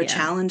 We're Yeah.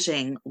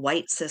 challenging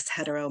white cis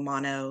hetero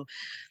mono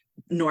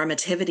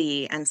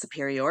normativity and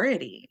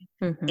superiority.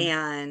 Hmm.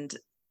 And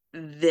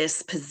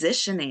this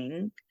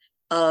positioning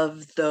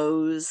of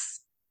those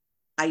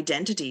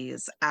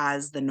identities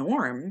as the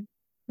norm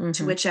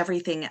to Hmm. which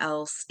everything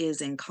else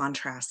is in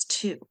contrast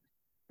to.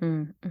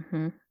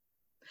 Mm-hmm.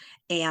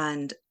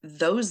 And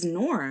those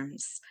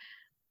norms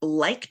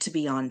like to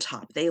be on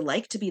top, they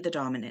like to be the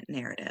dominant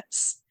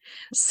narratives.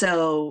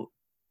 So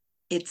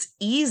it's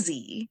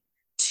easy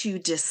to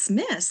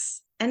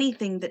dismiss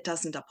anything that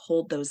doesn't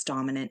uphold those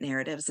dominant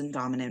narratives and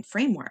dominant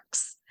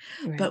frameworks.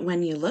 Right. But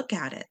when you look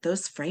at it,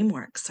 those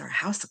frameworks are a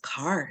house of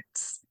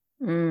cards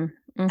and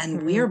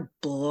Mm-hmm. we're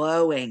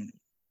blowing,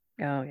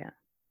 Oh yeah.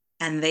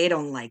 and they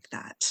don't like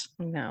that.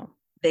 No.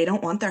 They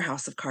don't want their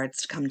house of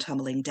cards to come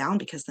tumbling down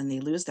because then they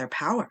lose their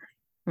power.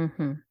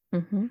 Mm-hmm.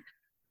 Mm-hmm.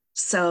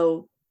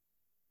 So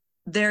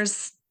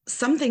there's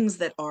some things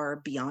that are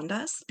beyond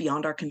us,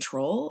 beyond our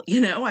control.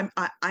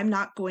 I'm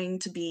not going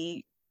to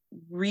be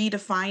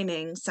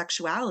redefining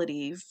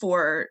sexuality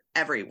for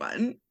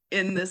everyone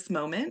in this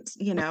moment.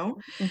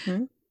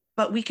 Mm-hmm.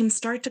 But we can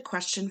start to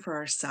question for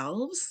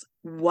ourselves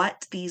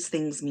what these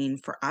things mean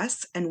for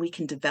us, and we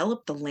can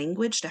develop the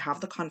language to have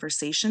the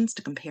conversations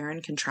to compare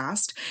and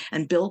contrast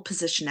and build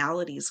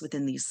positionalities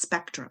within these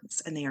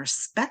spectrums. And they are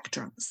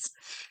spectrums.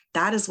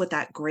 That is what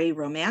that gray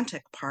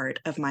romantic part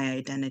of my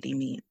identity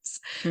means.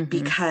 Mm-hmm.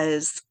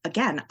 Because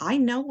again, I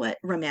know what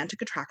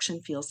romantic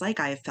attraction feels like.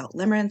 I have felt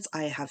limerence,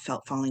 I have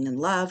felt falling in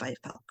love, I have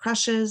felt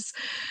crushes,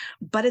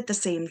 but at the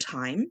same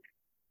time,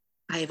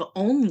 I have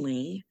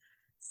only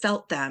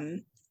felt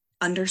them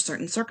under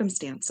certain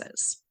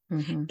circumstances.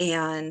 Mm-hmm.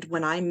 And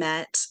when I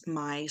met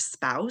my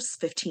spouse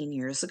 15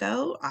 years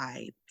ago,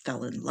 I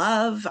fell in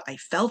love. I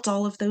felt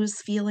all of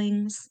those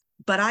feelings,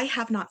 but I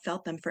have not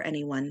felt them for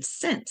anyone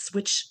since,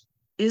 which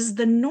is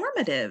the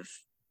normative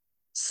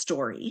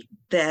story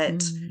that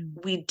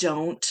Mm-hmm. we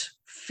don't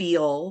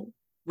feel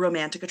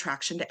romantic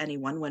attraction to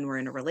anyone when we're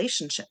in a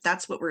relationship.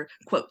 That's what we're,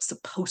 quote,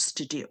 supposed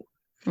to do.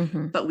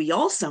 Mm-hmm. But we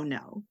also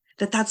know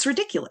that that's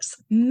ridiculous.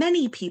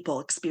 Many people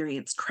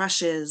experience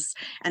crushes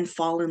and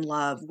fall in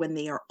love when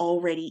they are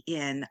already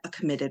in a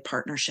committed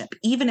partnership,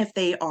 even if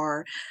they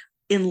are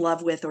in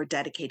love with or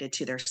dedicated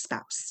to their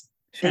spouse.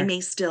 They Sure.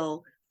 may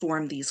still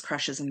form these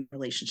crushes and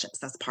relationships.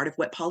 That's part of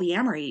what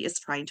polyamory is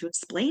trying to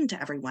explain to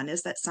everyone,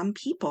 is that some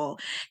people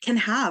can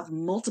have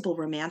multiple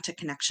romantic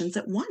connections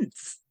at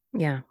once.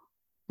 Yeah.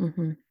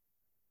 Mm-hmm.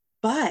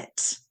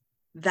 But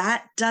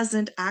that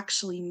doesn't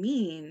actually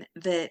mean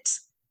that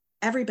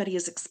everybody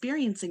is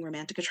experiencing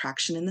romantic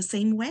attraction in the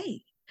same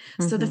way.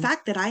 So the Mm-hmm.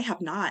 fact that I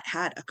have not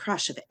had a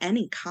crush of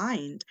any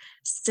kind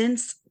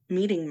since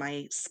meeting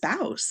my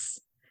spouse,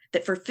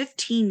 that for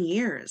 15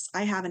 years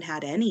I haven't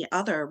had any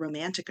other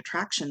romantic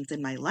attractions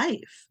in my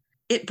life,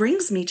 it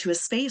brings me to a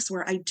space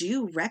where I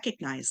do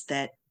recognize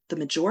that the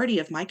majority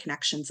of my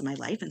connections in my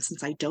life, and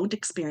since I don't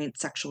experience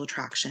sexual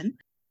attraction,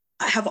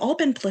 have all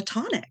been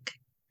platonic.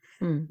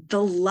 Mm.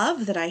 The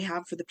love that I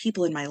have for the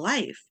people in my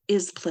life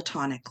is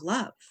platonic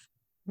love.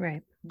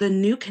 Right. The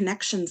new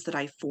connections that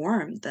I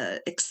form,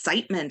 the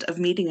excitement of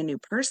meeting a new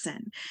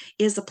person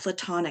is a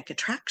platonic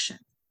attraction.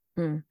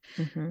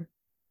 Mm-hmm.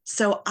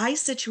 So I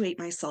situate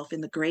myself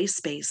in the gray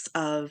space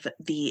of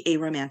the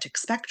aromantic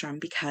spectrum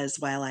because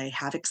while I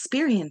have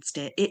experienced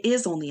it, it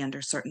is only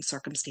under certain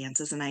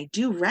circumstances. And I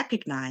do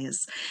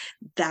recognize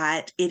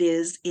that it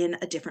is in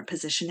a different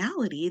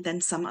positionality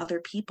than some other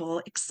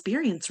people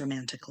experience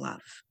romantic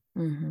love.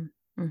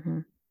 Mm-hmm. Mm-hmm.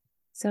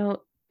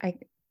 So I,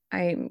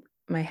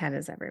 my head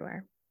is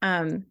everywhere.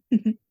 I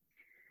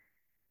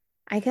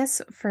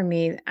guess for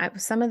me,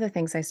 some of the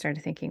things I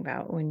started thinking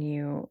about when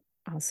you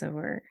also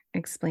were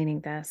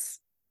explaining this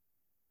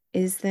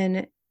is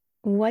then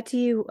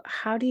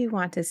how do you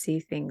want to see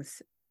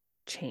things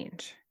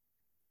change?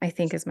 I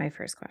think is my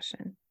first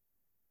question.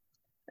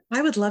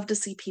 I would love to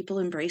see people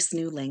embrace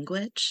new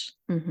language.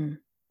 Mm-hmm.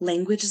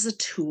 Language is a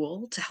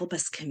tool to help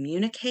us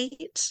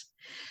communicate,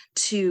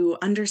 to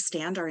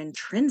understand our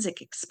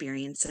intrinsic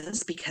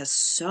experiences, because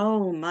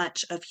so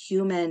much of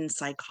human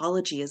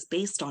psychology is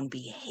based on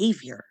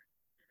behavior,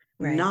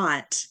 Right.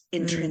 not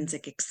Mm-hmm.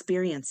 intrinsic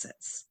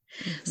experiences.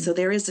 Mm-hmm. So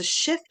there is a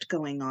shift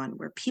going on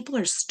where people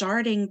are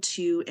starting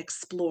to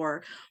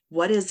explore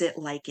what is it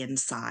like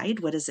inside?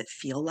 What does it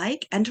feel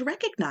like? And to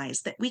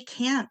recognize that we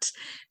can't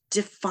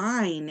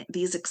define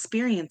these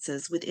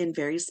experiences within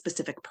very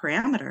specific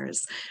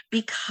parameters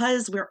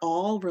because we're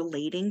all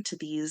relating to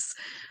these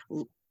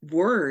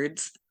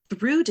words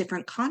through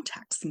different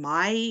contexts.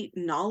 My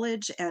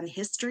knowledge and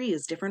history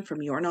is different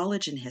from your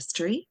knowledge and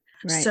history.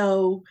 Right.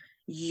 So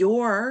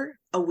your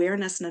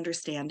awareness and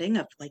understanding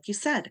of, like you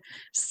said,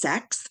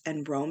 sex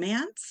and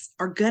romance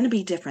are going to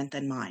be different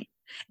than mine.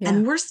 Yeah.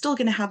 And we're still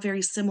going to have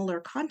very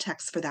similar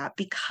contexts for that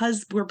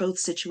because we're both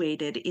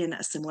situated in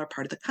a similar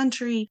part of the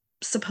country.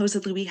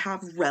 Supposedly, we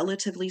have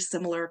relatively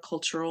similar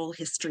cultural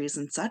histories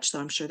and such, though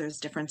I'm sure there's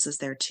differences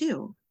there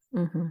too.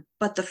 Hmm.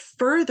 But the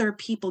further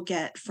people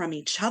get from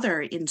each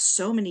other in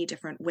so many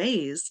different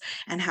ways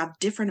and have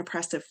different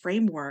oppressive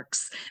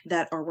frameworks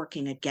that are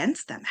working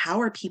against them,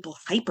 how are people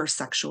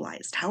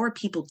hypersexualized? How are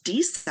people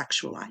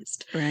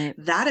desexualized? Right.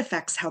 That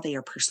affects how they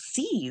are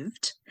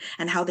perceived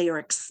and how they are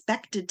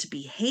expected to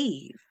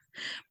behave,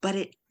 but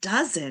it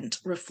doesn't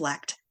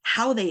reflect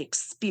how they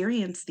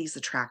experience these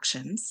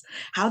attractions,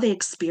 how they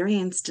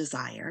experience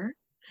desire.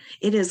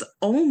 It is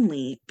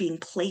only being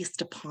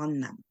placed upon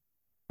them.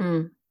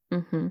 Mm.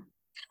 Hmm.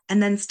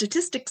 And then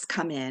statistics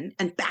come in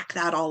and back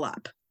that all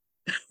up.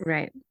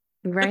 Right.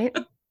 Right.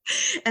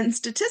 And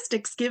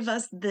statistics give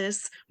us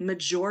this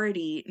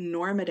majority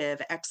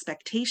normative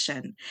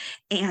expectation.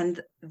 And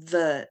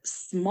the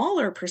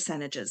smaller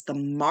percentages, the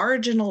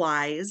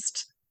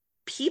marginalized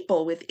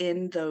people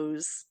within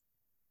those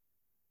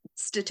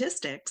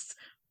statistics,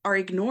 are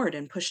ignored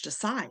and pushed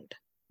aside.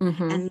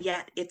 Hmm. And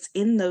yet, it's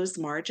in those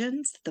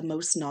margins the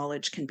most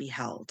knowledge can be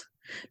held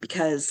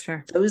because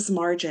Sure. those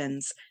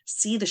margins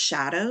see the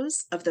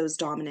shadows of those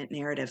dominant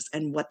narratives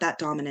and what that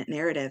dominant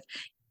narrative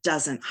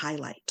doesn't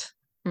highlight.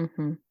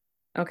 Hmm.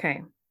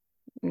 Okay.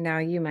 Now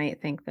you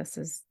might think this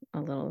is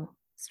a little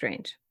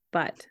strange,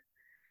 but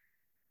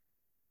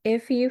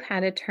if you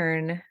had to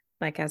turn,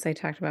 like as I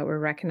talked about, we're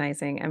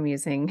recognizing I'm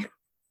using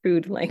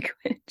food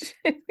language.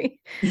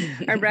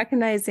 We are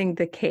recognizing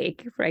the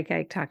cake, like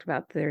I talked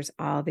about, there's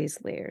all these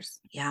layers.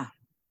 Yeah.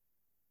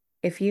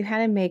 If you had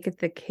to make it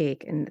the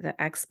cake and the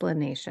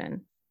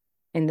explanation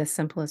in the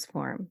simplest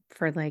form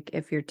for like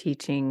if you're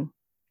teaching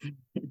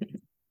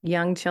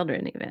young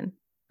children even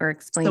or So,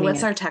 explaining what's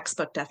it, our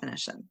textbook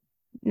definition?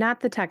 not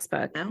the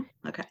textbook, No?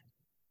 Okay.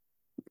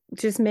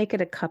 just make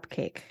it a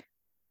cupcake.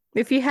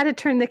 If you had to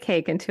turn the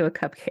cake into a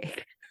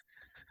cupcake.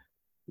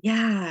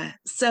 Yeah.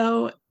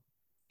 So,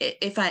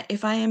 if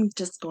I am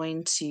just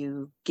going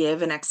to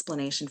give an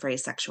explanation for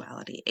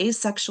asexuality,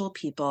 asexual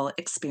people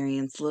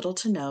experience little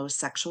to no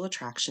sexual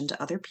attraction to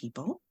other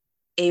people.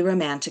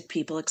 Aromantic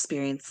people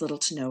experience little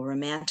to no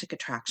romantic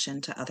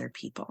attraction to other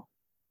people.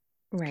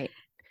 Right.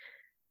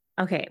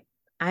 Okay.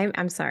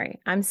 I'm sorry.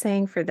 I'm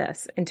saying for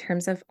this in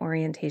terms of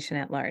orientation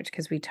at large,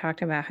 because we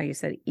talked about how you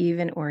said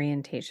even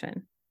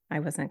orientation, I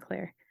wasn't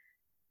clear,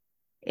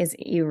 is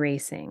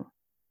erasing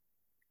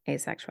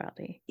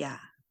asexuality. Yeah.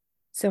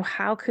 So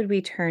how could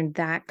we turn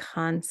that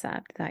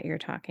concept that you're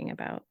talking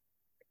about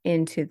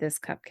into this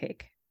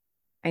cupcake?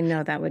 I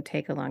know that would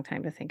take a long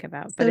time to think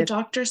about, but So if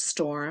Dr.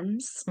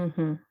 Storms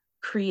mhm,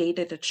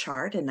 created a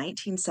chart in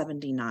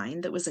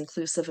 1979 that was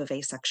inclusive of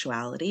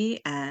asexuality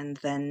and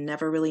then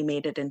never really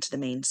made it into the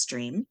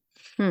mainstream.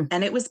 hmm,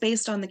 And it was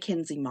based on the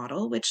Kinsey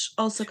model, which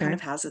also kind of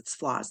sure, has its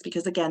flaws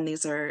because, again,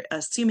 these are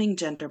assuming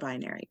gender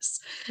binaries.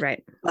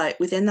 right. But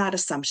within that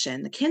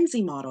assumption, the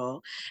Kinsey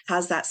model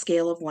has that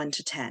scale of 1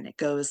 to 10. It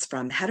goes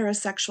from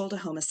heterosexual to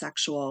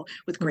homosexual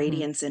with Mhm,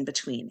 gradients in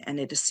between. And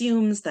it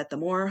assumes that the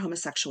more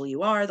homosexual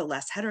you are, the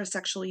less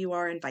heterosexual you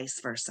are, and vice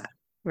versa.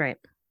 right.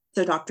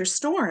 So Dr.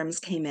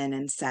 Storms came in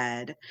and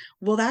said,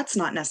 well, that's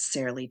not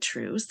necessarily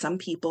true. Some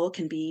people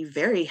can be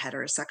very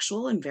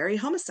heterosexual and very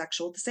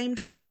homosexual at the same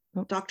time.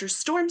 Oh, Dr.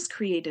 Storms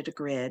created a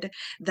grid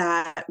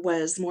that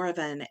was more of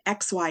an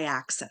XY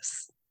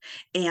axis.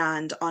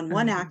 And on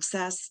one um,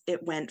 axis,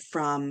 it went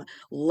from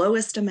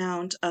lowest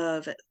amount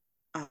of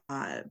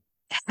uh,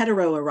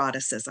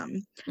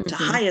 heteroeroticism to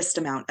mhm, highest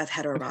amount of of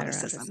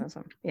heteroticism.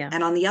 heteroticism. Yeah.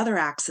 And on the other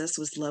axis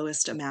was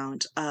lowest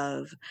amount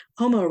of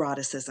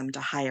homoeroticism to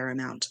higher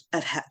amount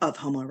of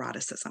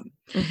homoeroticism.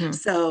 Mhm,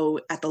 So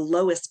at the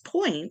lowest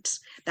point,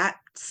 that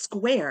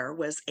square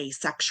was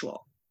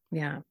asexual.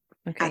 yeah.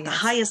 Okay, At the yes.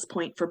 highest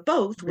point for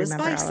both was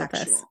Remember all of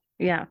this. bisexual.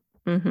 Yeah.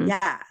 Mhm,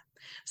 Yeah.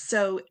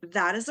 So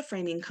that is a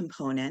framing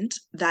component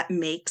that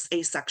makes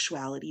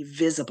asexuality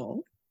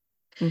visible.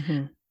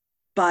 mhm,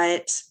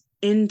 But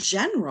in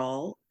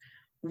general,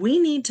 we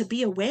need to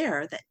be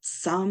aware that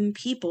some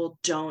people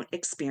don't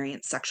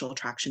experience sexual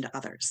attraction to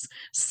others.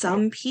 right.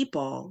 Some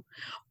people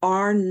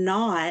are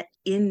not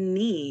in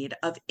need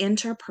of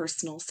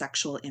interpersonal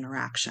sexual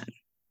interaction.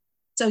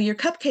 So your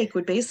cupcake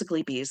would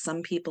basically be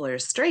some people are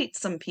straight,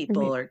 some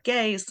people Right. are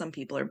gay, some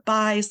people are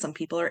bi, some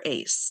people are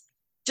ace.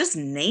 Just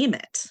name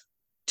it.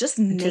 Just Just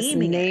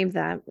naming it name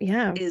that.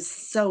 Yeah. is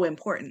so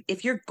important.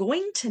 If you're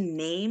going to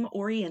name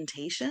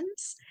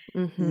orientations,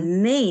 Mhm.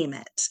 name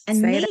it and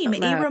Say it name out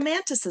loud.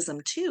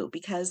 aromanticism too,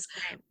 because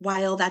Right.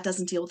 while that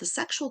doesn't deal with the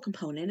sexual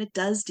component, it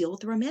does deal with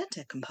the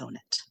romantic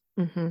component.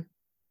 Mhm.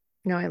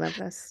 No, I love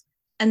this.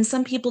 And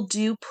some people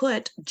do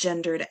put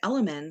gendered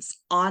elements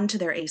onto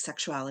their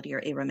asexuality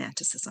or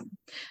aromanticism.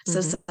 So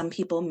Mhm, some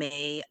people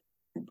may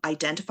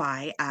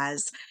identify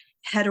as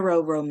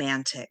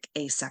heteroromantic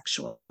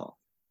asexual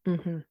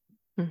mhm,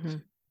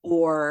 mhm.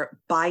 or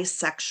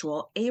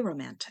bisexual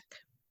aromantic.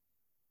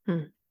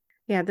 Hmm.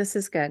 Yeah, this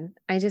is good.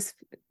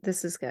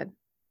 This is good.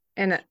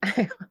 And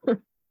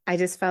I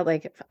just felt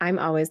like I'm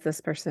always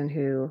this person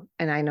who,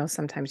 and I know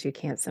sometimes you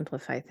can't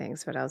simplify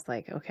things, but I was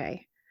like,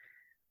 okay,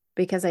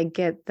 because I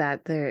get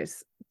that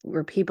there's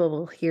where people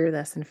will hear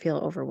this and feel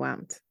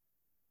overwhelmed,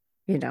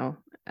 you know,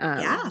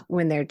 Yeah.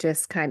 when they're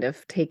just kind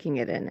of taking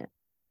it in.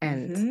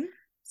 And Mhm.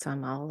 so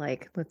I'm all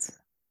like, let's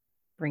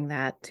bring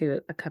that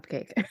to a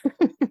cupcake.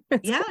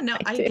 That's Yeah, what no,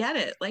 I I do. get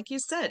it. Like you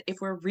said,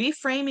 if we're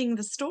reframing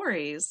the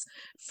stories,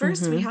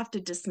 first we Hmm. have to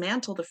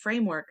dismantle the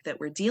framework that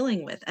we're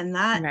dealing with. And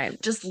that Right.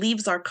 just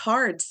leaves our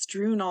cards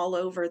strewn all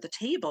over the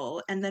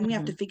table. And then we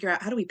have to Hmm. figure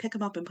out how do we pick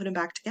them up and put them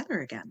back together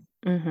again.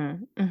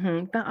 Hmm.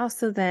 Hmm. But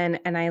also then,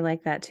 and I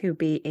like that too,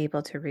 be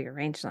able to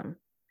rearrange them.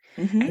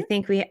 Hmm.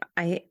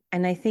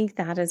 I think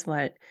that is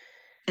what,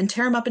 And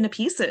tear them up into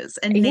pieces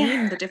and yeah,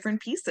 name the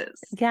different pieces.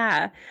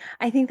 yeah.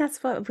 I think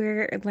that's what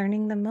we're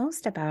learning the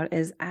most about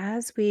is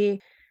as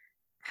we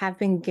have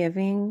been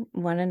giving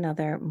one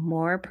another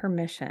more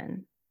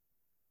permission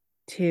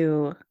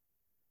to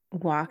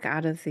walk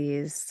out of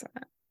these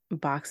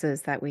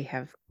boxes that we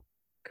have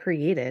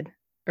created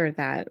or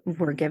that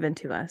were Hmm. given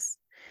to us,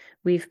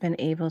 we've been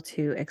able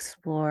to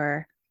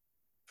explore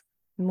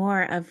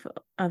more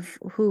of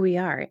who we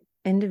are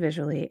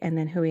individually and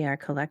then who we are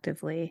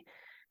collectively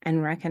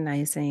and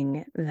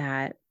recognizing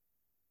that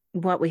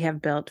what we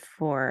have built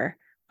for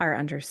our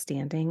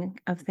understanding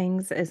of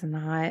things is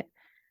not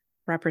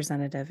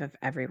representative of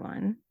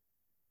everyone.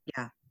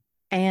 Yeah.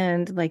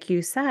 And like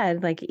you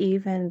said, like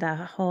even the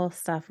whole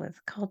stuff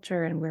with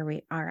culture and where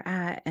we are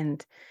at,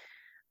 and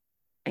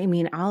I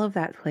mean, all of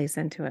that plays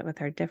into it with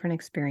our different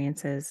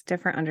experiences,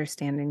 different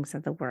understandings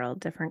of the world,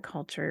 different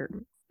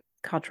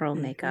cultural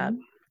makeup.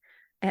 Hmm.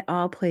 It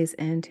all plays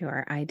into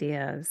our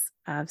ideas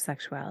of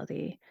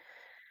sexuality.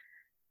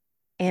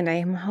 And I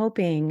am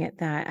hoping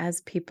that as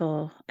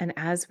people and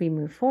as we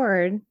move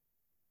forward,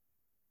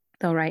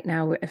 though right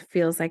now it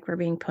feels like we're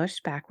being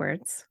pushed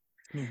backwards,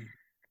 Mm,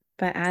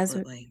 but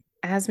absolutely.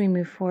 as we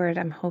move forward,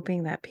 I'm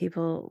hoping that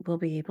people will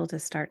be able to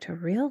start to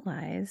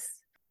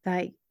realize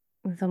that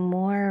the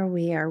more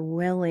we are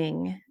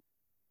willing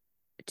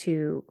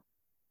to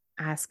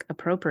ask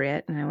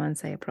appropriate, and I want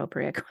to say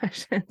appropriate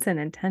questions and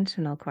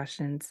intentional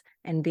questions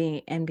and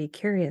be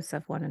curious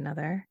of one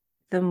another,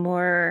 the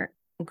more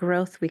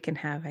growth we can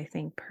have, I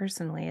think,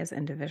 personally as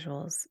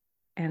individuals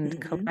and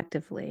Hmm.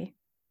 collectively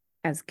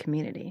as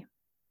community,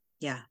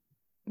 Yeah,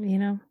 you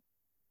know?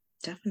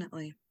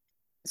 definitely.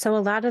 So a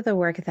lot of the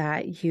work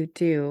that you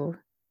do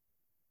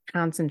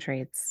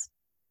concentrates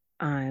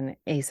on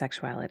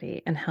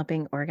asexuality and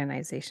helping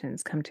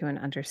organizations come to an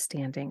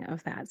understanding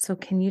of that. So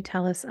can you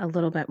tell us a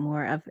little bit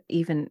more of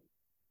even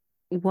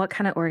what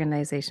kind of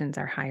organizations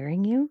are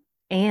hiring you?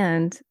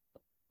 And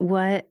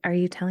what are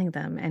you telling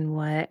them and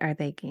what are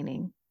they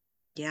gaining?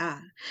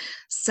 Yeah.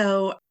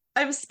 So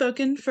I've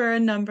spoken for a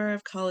number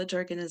of college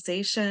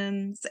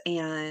organizations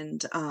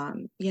and,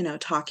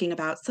 talking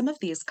about some of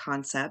these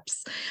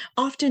concepts,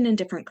 often in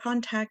different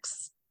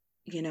contexts.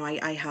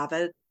 I have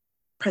a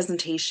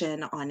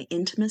presentation on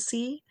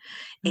intimacy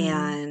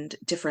Mm, and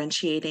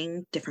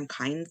differentiating different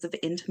kinds of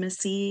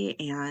intimacy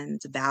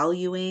and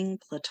valuing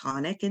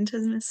platonic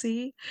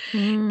intimacy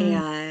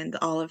mm, and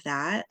all of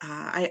that.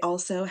 I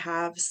also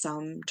have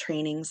some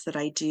trainings that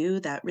I do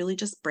that really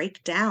just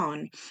break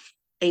down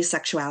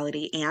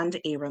asexuality and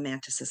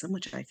aromanticism,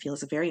 which I feel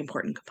is a very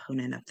important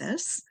component of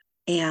this.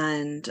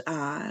 And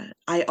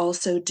I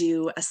also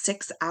do a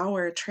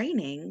 6-hour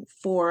training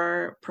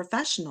for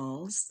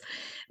professionals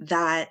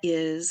that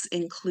is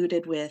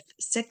included with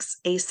 6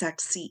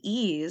 ASEX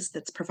CEs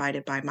that's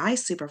provided by my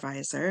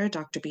supervisor,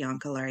 Dr.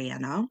 Bianca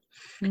Lariano.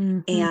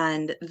 mhm,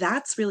 And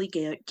that's really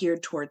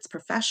geared towards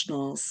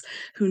professionals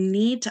who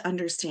need to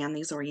understand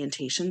these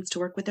orientations to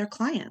work with their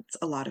clients.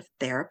 A lot of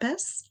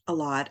therapists, a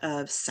lot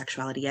of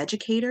sexuality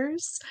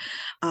educators.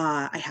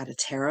 I had a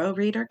tarot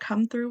reader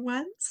come through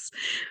once.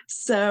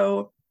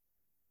 So,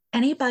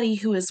 anybody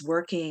who is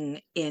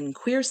working in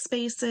queer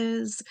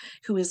spaces,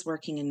 who is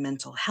working in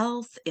mental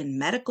health, in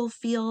medical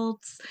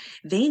fields,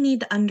 they need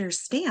to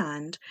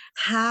understand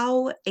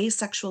how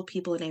asexual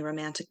people and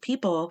aromantic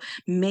people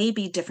may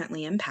be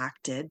differently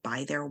impacted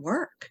by their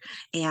work.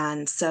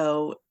 And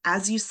so,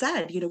 as you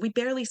said, we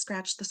barely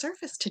scratched the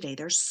surface today.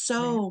 There's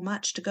right. so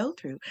much to go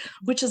through,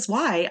 which is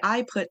why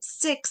I put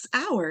 6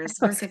 hours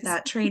I was worth of gonna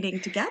that say,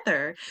 training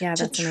together yeah,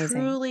 to that's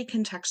amazing. truly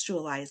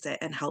contextualize it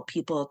and help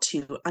people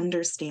to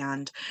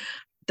understand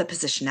the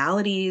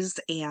positionalities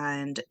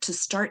and to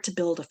start to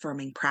build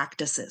affirming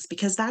practices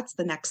because that's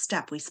the next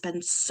step. We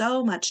spend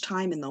so much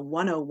time in the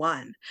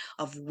 101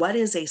 of what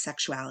is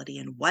asexuality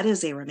and what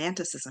is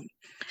aromanticism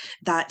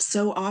that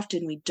so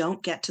often we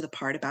don't get to the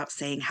part about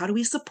saying, how do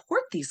we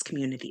support these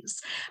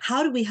communities?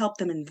 How do we help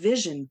them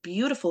envision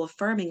beautiful,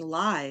 affirming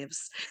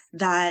lives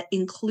that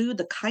include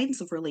the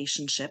kinds of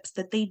relationships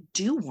that they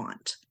do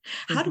want?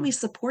 How do we Mhm.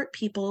 support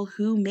people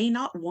who may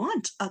not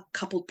want a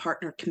coupled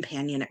partner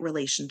companionate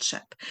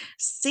relationship?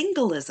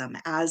 Singleism,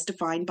 as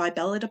defined by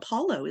Bella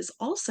DePaulo, is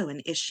also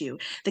an issue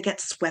that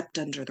gets swept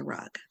under the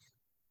rug.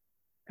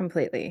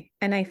 Completely.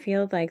 And I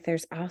feel like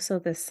there's also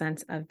this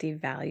sense of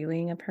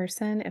devaluing a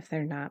person if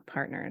they're not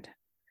partnered,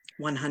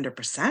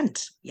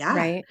 100%. Yeah.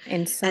 right?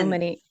 And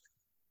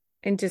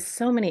In just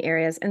so many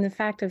areas. And the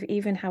fact of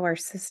even how our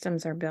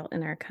systems are built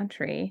in our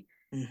country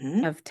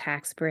mhm, of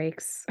tax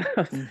breaks,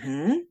 of,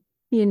 mhm.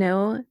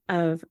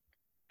 of,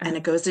 And it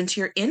of, goes into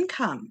your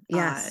income,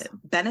 yes,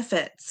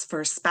 benefits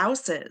for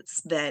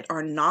spouses that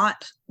are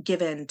not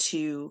given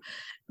to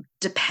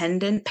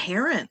dependent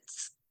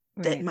parents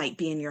that right. might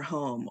be in your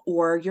home,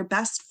 or your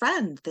best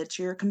friend that's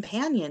your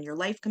companion, your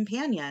life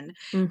companion.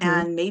 Mm-hmm.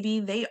 And maybe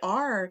they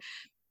are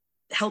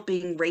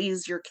helping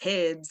raise your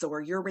kids,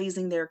 or you're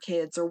raising their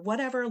kids, or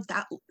whatever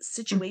that Mm-hmm.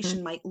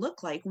 situation might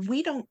look like.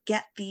 We don't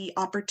get the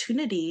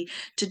opportunity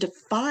to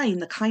define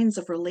the kinds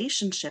of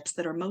relationships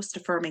that are most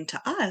affirming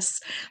to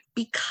us,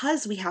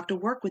 because we have to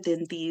work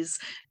within these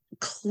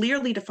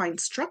clearly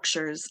defined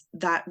structures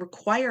that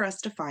require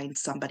us to find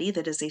somebody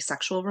that is a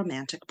sexual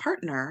romantic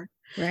partner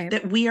Right.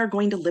 that we are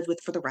going to live with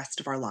for the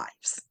rest of our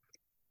lives.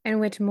 And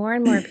which more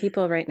and more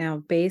people right now,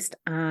 based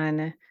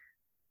on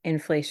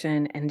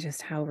inflation and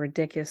just how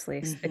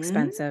ridiculously Mhm.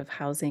 expensive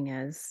housing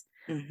is,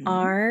 Mhm.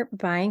 are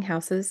buying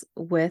houses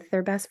with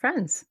their best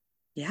friends,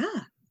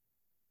 Yeah.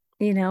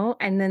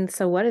 And then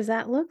so what does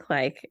that look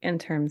like in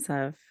terms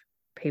of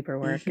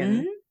paperwork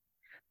and Mhm.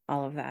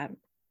 all of that?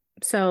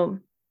 So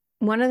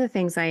one of the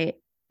things I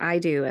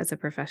do as a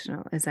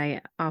professional is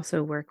I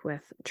also work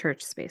with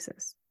church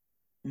spaces.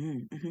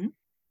 Mhm.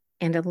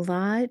 And a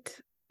lot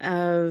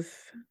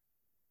of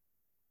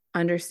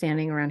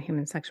understanding around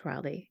human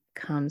sexuality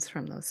comes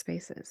from those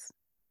spaces,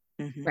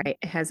 Mhm. right?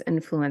 It has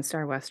influenced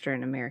our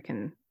Western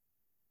American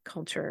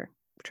culture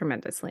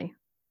tremendously.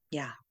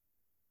 Yeah.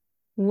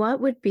 What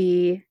would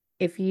be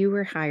if you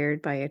were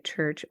hired by a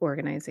church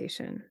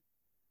organization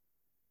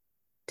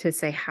to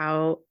say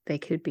how they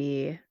could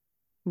be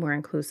more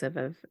inclusive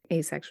of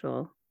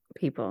asexual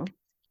people?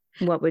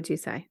 What would you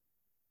say?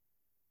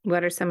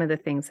 What are some of the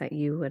things that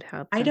you would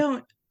help I them?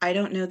 don't I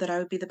don't know that I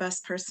would be the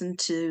best person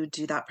to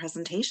do that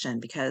presentation,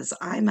 because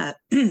I'm a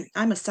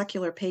I'm a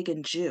secular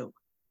pagan Jew.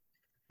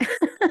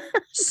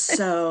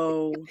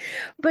 So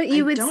But I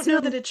you would don't know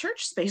still that a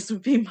church space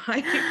would be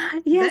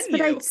my yes,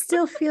 but I venue.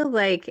 still feel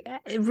like,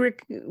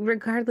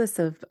 regardless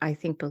of, I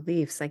think,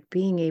 beliefs, like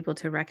being able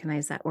to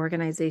recognize that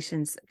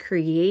organizations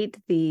create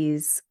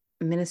these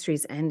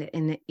ministries and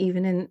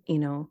even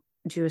in,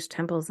 Jewish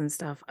temples and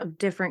stuff of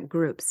different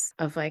groups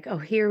of like, oh,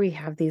 here we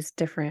have these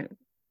different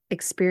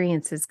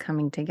experiences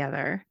coming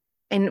together.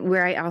 And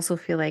where I also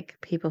feel like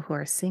people who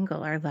are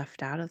single are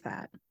left out of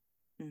that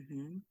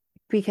Mhm.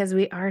 because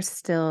we are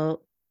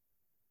still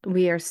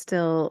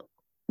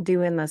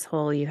doing this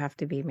whole you have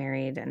to be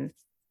married and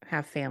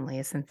have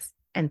families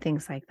and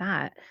things like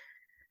that.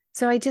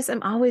 So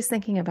I'm always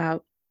thinking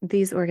about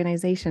these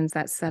organizations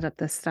that set up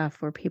this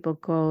stuff where people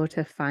go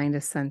to find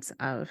a sense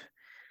of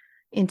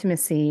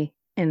intimacy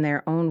in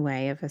their own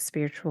way of a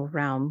spiritual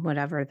realm,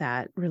 whatever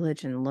that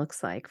religion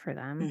looks like for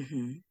them.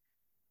 Mhm.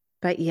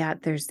 But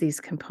yet there's these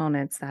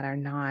components that are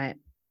not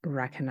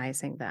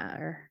recognizing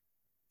that or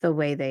the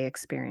way they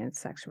experience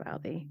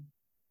sexuality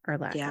or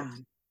lack of, Yeah.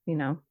 you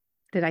know.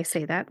 Did I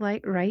say that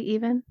like right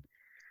even?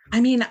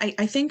 I mean,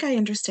 I think I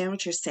understand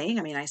what you're saying.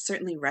 I mean, I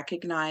certainly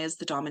recognize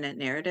the dominant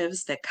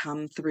narratives that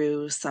come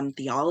through some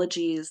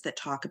theologies that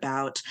talk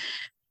about,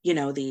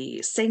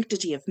 the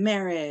sanctity of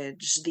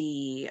marriage,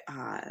 the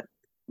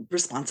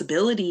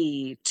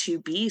responsibility to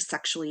be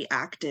sexually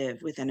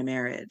active within a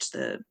marriage,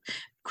 the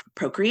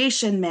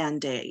procreation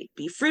mandate,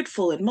 be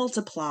fruitful and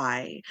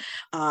multiply,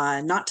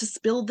 not to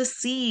spill the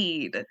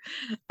seed,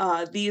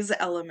 these Oh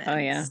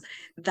yeah. elements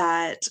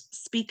that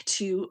speak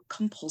to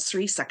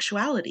compulsory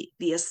sexuality,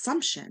 the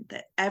assumption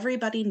that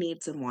everybody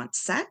needs and wants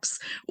sex,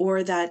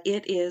 or that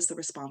it is the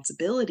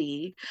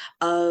responsibility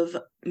of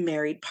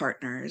married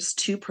partners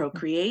to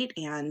procreate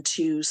and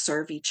to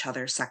serve each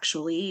other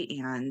sexually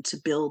and to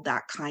build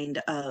that kind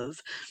of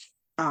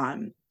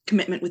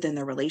commitment within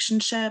their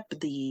relationship,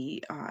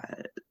 the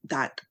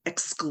that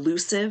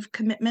exclusive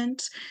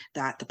commitment,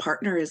 that the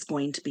partner is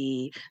going to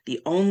be the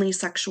only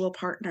sexual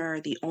partner,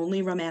 the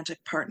only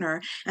romantic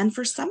partner, and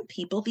for some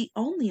people, the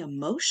only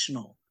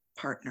emotional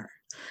partner.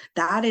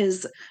 That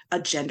is a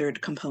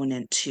gendered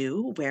component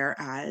too,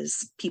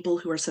 whereas people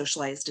who are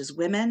socialized as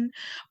women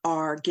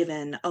are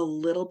given a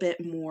little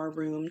bit more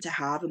room to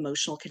have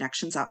emotional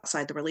connections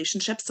outside the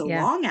relationship, so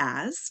Yeah. long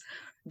as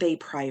they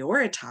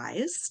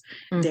prioritize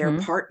their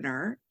Mhm.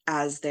 partner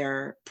as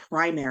their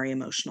primary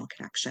emotional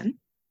connection.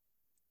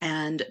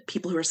 And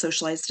people who are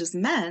socialized as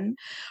men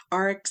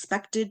are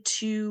expected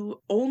to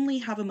only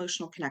have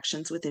emotional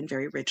connections within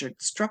very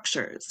rigid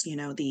structures,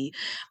 the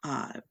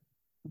uh,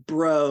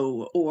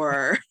 bro,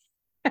 or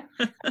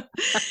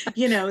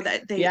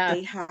that they Yeah.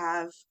 they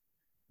have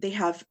they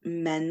have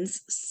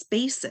men's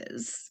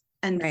spaces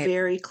and Right.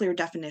 very clear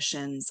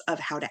definitions of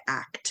how to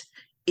act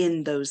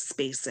in those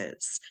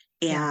spaces,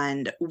 Yeah.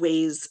 and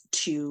ways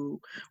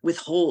to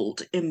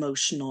withhold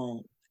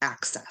emotional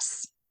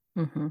access.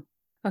 Mhm.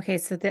 Okay,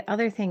 so the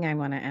other thing I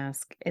wanna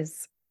ask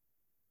is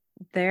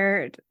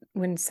there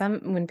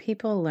when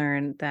people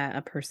learn that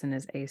a person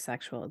is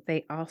asexual,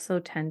 they also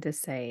tend to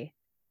say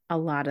a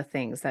lot of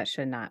things that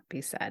should not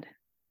be said,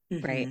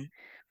 right? Mhm.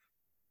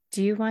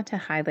 Do you want to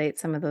highlight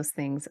some of those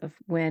things of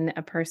when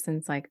a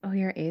person's like, "Oh,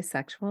 you're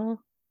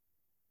asexual?"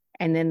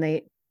 And then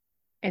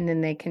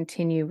they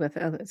continue with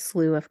a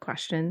slew of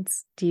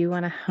questions. Do you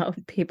wanna help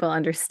people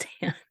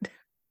understand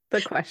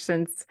the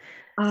questions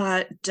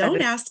that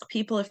Don't are ask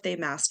people if they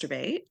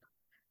masturbate.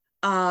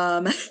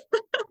 Um,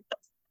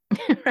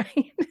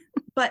 right?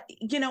 but,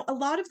 a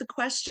lot of the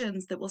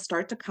questions that will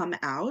start to come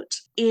out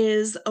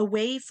is a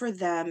way for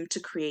them to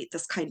create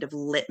this kind of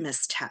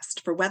litmus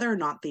test for whether or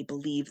not they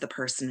believe the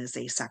person is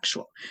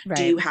asexual. Do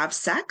Right. you have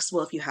sex?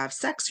 Well, if you have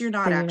sex, you're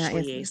not Then you're not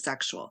actually as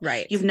asexual.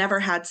 You've right. never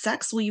had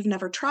sex? Well, you've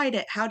never tried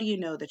it. How do you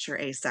know that you're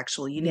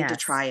asexual? You need to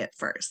Yes. try it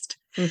first.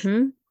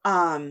 Mhm.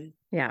 Um,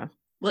 Yeah.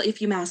 well,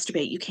 if you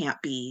masturbate, you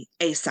can't be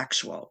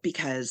asexual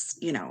because,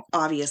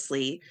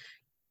 obviously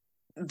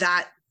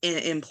that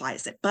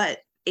implies it.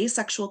 But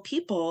asexual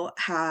people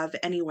have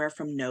anywhere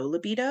from no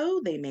libido,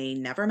 they may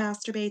never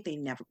masturbate, they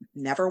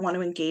never want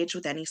to engage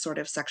with any sort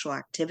of sexual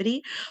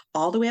activity,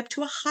 all the way up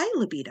to a high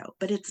libido,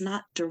 but it's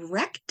not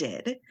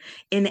directed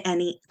in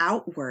any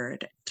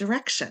outward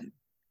direction.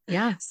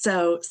 Yeah.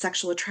 So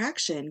sexual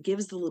attraction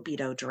gives the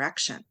libido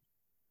direction.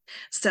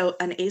 So,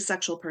 an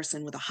asexual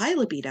person with a high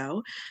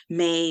libido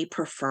may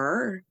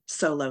prefer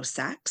solo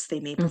sex. They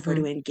may prefer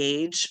to Mhm.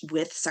 engage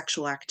with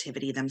sexual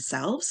activity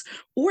themselves,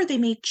 or they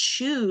may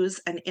choose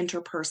an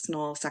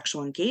interpersonal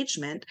sexual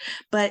engagement,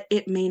 but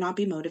it may not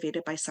be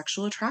motivated by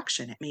sexual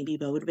attraction. It may be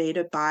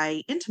motivated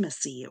by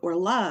intimacy or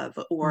love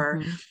or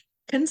Mhm.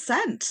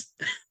 consent.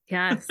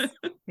 Yes.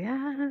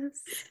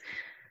 Yes.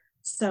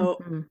 So,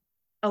 Mhm.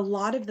 a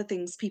lot of the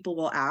things people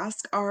will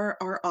ask are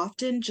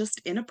often just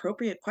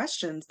inappropriate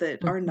questions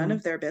that are none Mhm.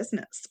 of their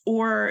business,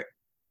 or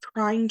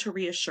trying to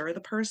reassure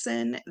the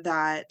person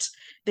that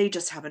they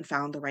just haven't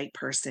found the right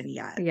person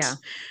yet, Yeah.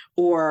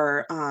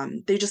 or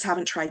they just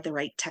haven't tried the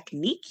right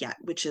technique yet,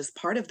 which is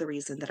part of the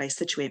reason that I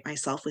situate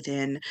myself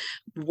within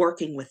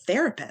working with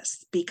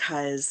therapists,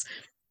 because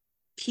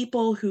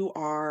people who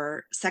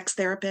are sex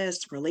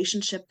therapists,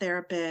 relationship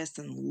therapists,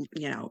 and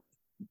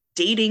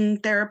dating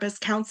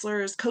therapists,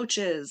 counselors,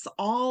 coaches,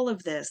 all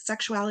of this,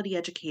 sexuality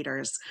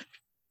educators,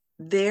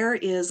 there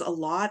is a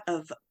lot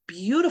of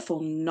beautiful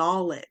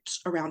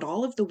knowledge around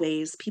all of the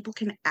ways people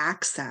can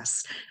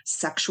access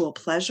sexual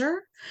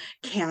pleasure,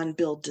 can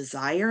build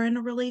desire in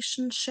a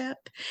relationship,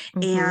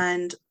 Mhm.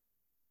 and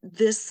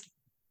this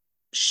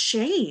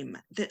shame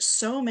that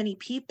so many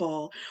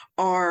people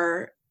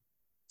are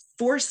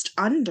forced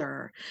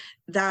under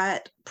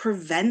that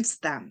prevents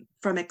them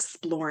from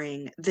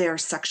exploring their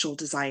sexual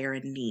desire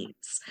and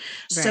needs.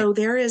 Right. So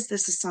there is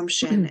this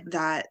assumption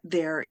that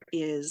there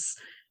is,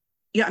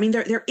 yeah, I mean,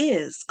 there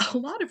is a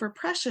lot of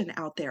repression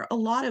out there, a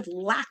lot of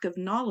lack of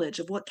knowledge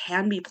of what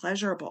can be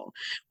pleasurable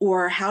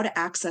or how to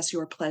access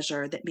your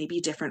pleasure that may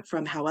be different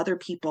from how other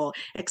people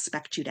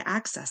expect you to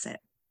access it.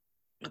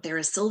 But there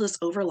is still this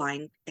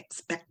overlying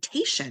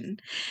expectation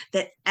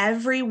that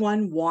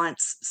everyone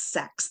wants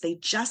sex. They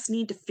just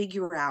need to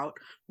figure out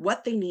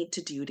what they need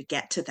to do to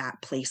get to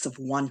that place of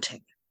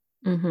wanting.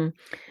 Mhm.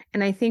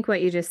 And I think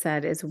what you just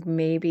said is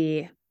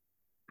maybe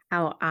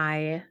how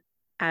I,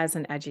 as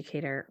an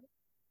educator,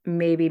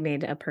 maybe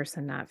made a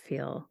person not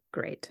feel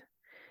great.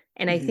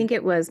 And I Mhm. think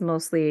it was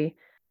mostly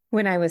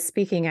when I was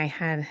speaking, I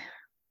had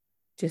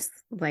just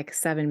like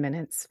 7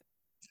 minutes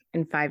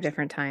in 5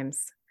 different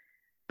times.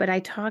 But I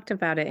talked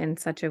about it in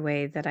such a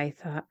way that I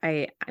thought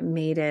I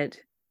made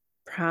it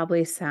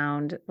probably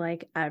sound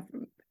like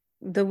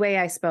the way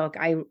I spoke,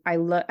 I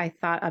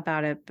thought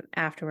about it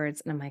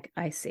afterwards and I'm like,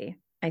 I see.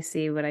 I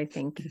see what I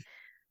think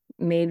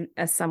made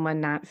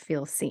someone not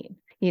feel seen.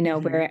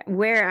 Mhm.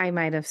 Where I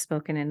might have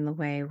spoken in the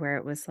way where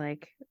it was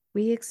like,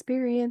 we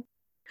experience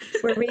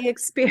where we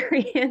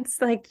experience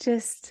like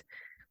just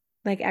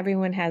like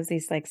everyone has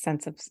these like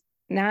sense of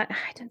not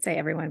I didn't say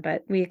everyone,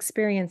 but we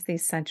experience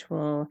these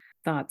sensual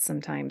thoughts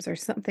sometimes or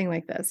something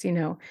like this.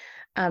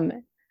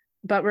 Um,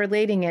 but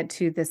relating it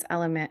to this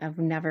element of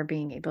never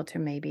being able to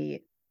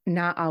maybe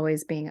not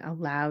always being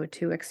allowed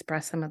to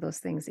express some of those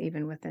things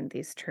even within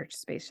these church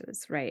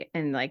spaces, right?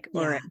 And like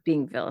or Yeah.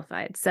 being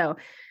vilified. So,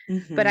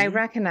 but I Mhm.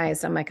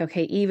 recognized I'm like,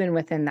 okay, even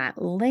within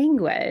that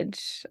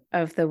language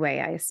of the way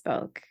I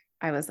spoke,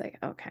 I was like,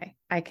 okay,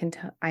 I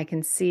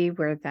can see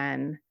where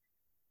then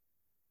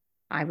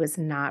I was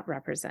not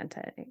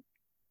representing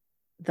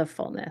the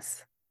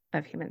fullness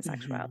of human Mhm.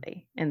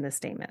 sexuality in this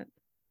statement,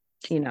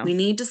 you know? We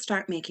need to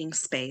start making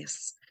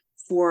space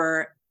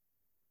for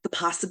the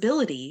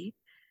possibility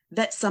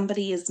that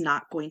somebody is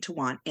not going to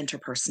want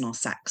interpersonal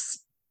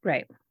sex.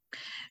 Right.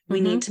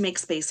 We need Mhm. to make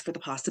space for the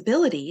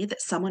possibility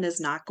that someone is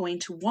not going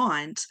to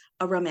want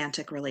a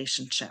romantic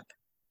relationship,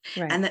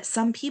 Right. and that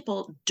some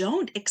people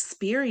don't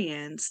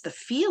experience the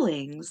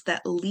feelings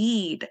that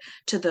lead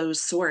to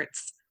those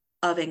sorts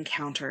of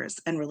encounters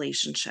and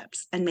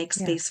relationships, and make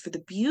Yeah. space for the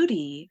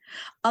beauty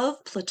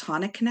of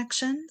platonic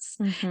connections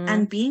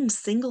and Mhm. being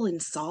single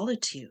in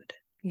solitude.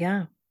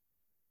 Yeah.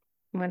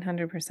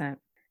 100%.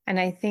 And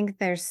I think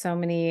there's so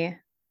many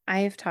I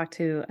have talked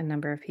to a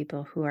number of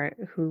people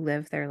who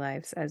live their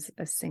lives as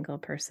a single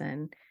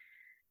person,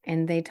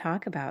 and they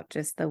talk about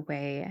just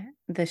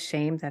the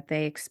shame that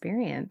they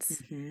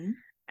experience Mhm.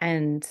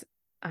 and,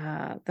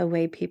 the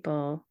way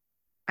people,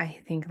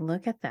 I think,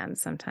 look at them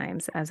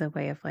sometimes as a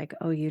way of like,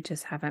 "Oh, you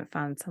just haven't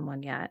found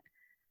someone yet."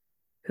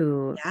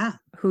 Who Yeah.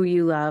 who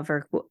you love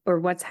or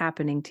what's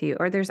happening to you,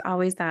 or there's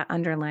always that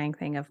underlying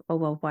thing of, "Oh,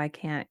 well, why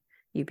can't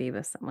you be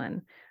with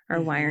someone?" Or,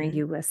 "Why aren't Mhm.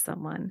 you with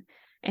someone?"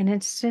 And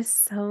it's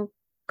just so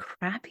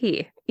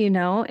crappy, you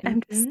know?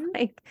 I'm just Mhm.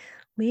 like,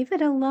 "Leave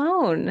it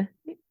alone."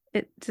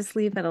 Just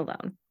leave it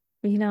alone,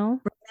 you know?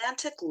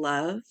 Romantic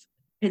love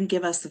can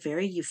give us a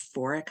very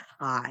euphoric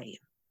high,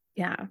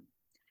 Yeah.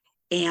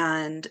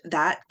 and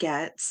that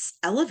gets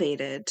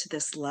elevated to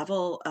this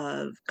level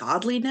of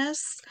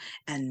godliness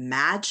and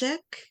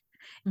magic,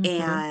 Mhm.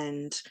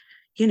 and,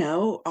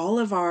 all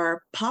of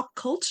our pop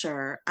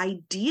culture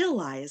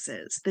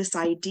idealizes this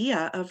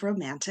idea of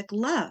romantic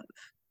love.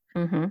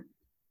 Mhm.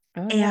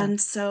 Oh, yeah.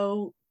 And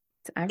so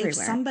It's if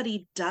everywhere.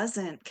 somebody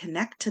doesn't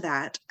connect to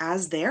that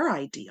as their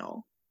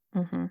ideal,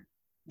 Mhm.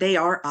 they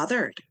are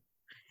othered.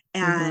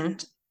 Mhm.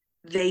 And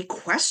they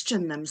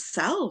question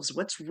themselves,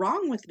 "What's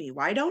wrong with me?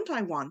 Why don't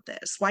I want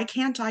this? Why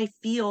can't I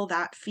feel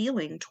that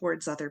feeling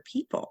towards other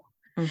people?"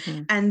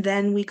 Mhm. And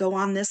then we go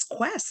on this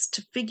quest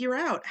to figure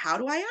out, how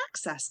do I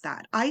access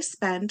that? I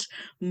spent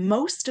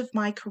most of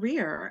my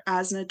career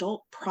as an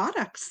adult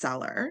product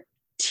seller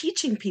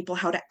teaching people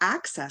how to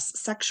access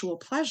sexual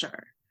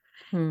pleasure.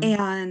 Mm.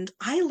 And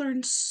I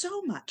learned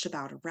so much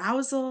about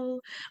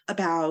arousal,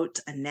 about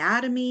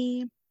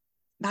anatomy,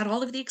 about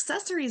all of the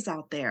accessories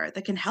out there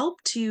that can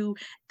help to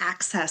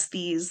access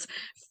these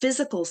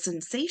physical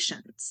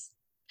sensations.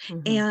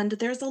 Mhm. And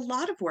there's a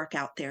lot of work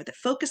out there that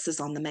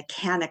focuses on the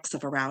mechanics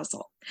of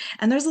arousal.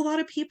 And there's a lot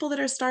of people that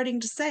are starting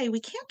to say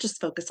we can't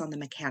just focus on the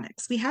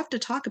mechanics. We have to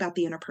talk about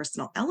the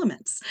interpersonal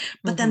elements.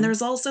 But then Mhm.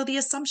 there's also the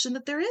assumption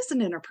that there is an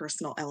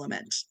interpersonal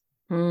element.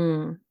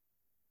 Mm.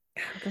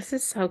 Oh, this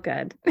is so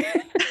good.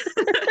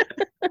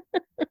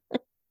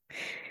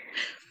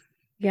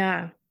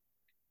 Yeah.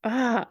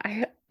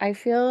 I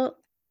feel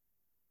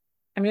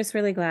I'm just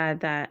really glad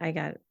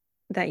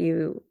that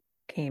you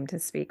came to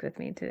speak with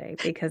me today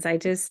because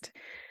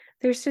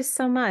there's just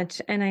so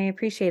much and I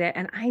appreciate it.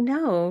 And I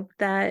know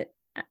that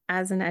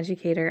as an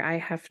educator, I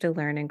have to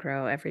learn and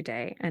grow every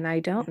day and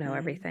I don't know Mhm.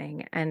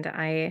 everything. And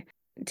I,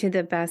 to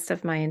the best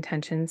of my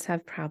intentions,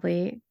 have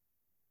probably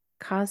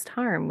caused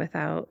harm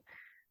without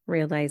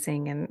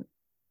realizing. And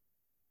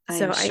I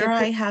so am I sure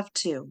appreciate. I have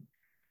too.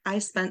 I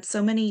spent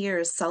so many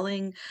years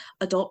selling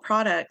adult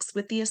products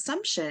with the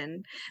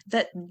assumption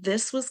that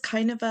this was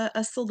kind of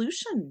a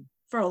solution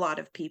for a lot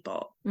of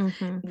people,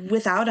 Hmm.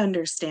 without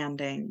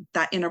understanding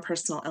that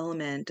interpersonal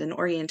element and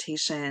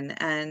orientation,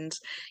 and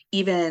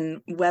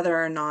even whether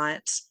or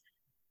not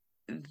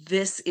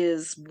this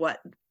is what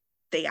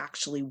they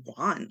actually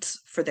want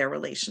for their Right.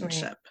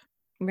 relationship.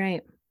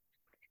 Right.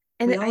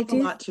 And We all I have a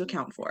do. lot to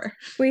account for.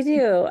 We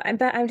do,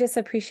 but I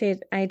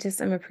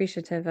just am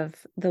appreciative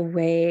of the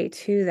way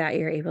too that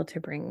you're able to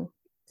bring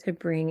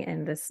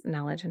in this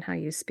knowledge and how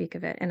you speak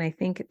of it. And I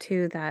think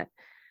too that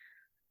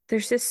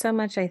there's just so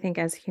much I think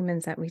as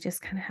humans that we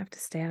just kind of have to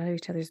stay out of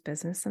each other's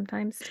business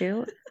sometimes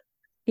too.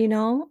 You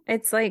know,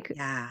 it's like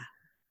Yeah.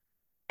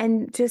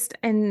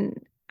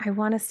 and I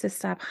want us to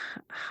stop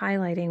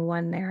highlighting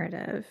one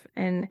narrative.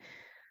 And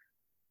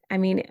I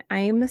mean, I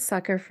am a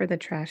sucker for the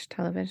trash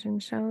television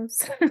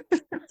shows.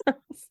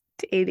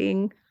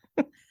 Dating.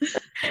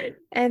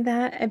 And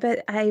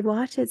but I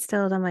watch it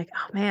still and I'm like,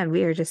 "Oh man,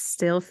 we are just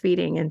still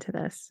feeding into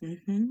this.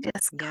 Mhm.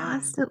 Just Yeah.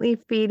 constantly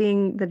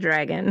feeding the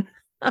dragon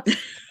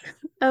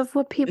of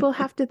what people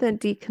have to then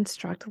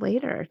deconstruct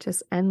later,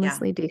 just Yeah.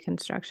 endlessly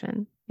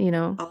deconstruction, you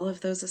know?" All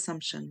of those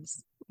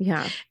assumptions.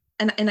 Yeah.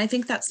 And I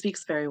think that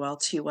speaks very well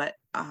to what,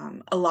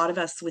 a lot of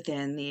us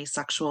within the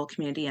sexual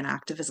community and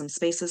activism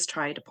spaces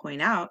try to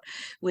point out,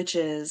 which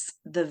is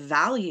the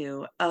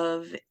value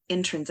of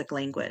intrinsic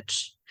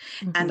language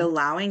and Mhm.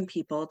 allowing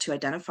people to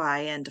identify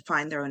and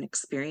define their own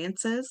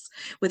experiences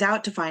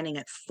without defining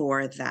it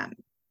for them.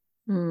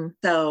 Mm.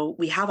 So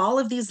we have all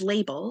of these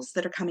labels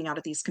that are coming out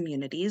of these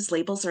communities.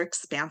 Labels are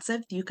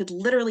expansive. You could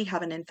literally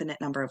have an infinite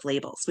number of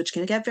labels, which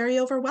can get very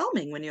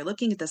overwhelming when you're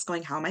looking at this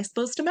going, how am I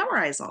supposed to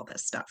memorize all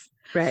this stuff?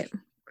 Right.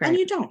 And Right.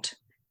 you don't.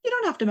 You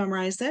don't have to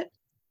memorize it.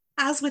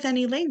 As with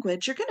any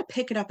language, you're going to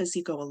pick it up as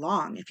you go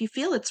along. If you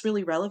feel it's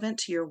really relevant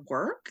to your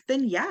work,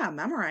 then yeah,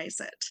 memorize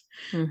it.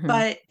 Mhm.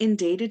 But in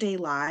day to day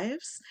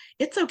lives,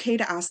 it's okay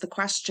to ask the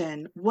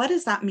question, what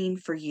does that mean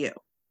for you?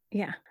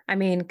 Yeah. I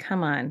mean,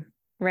 come on,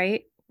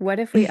 right? What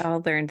if we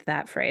all learned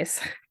that phrase?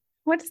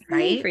 What does that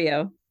mean Right? for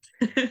you?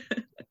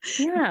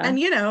 Yeah. And,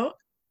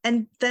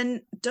 and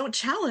then don't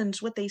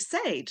challenge what they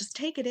say. Just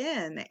take it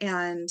in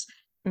and,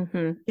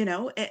 Mhm.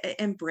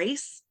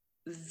 embrace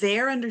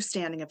their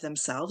understanding of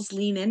themselves,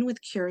 lean in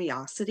with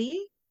curiosity,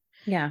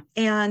 Yeah.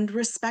 and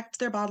respect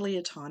their bodily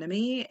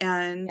autonomy,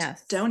 and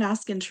Yes. don't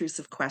ask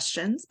intrusive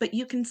questions, but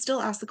you can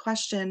still ask the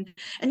question,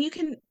 and you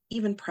can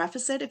even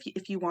preface it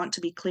if you want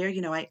to be clear,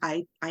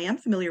 I am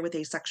familiar with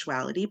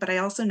asexuality, but I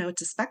also know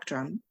it's a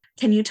spectrum.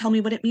 Can you tell me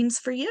what it means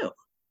for you?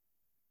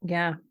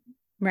 Yeah.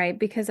 Right.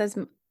 Because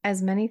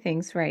as many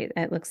things, right,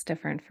 it looks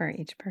different for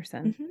each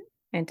person Hmm.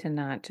 and to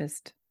not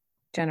just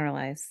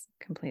generalize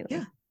Yeah. completely.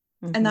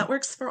 And Hmm. that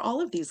works for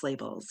all of these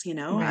labels.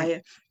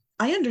 Right.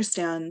 I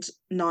understand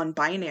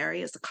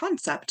non-binary as a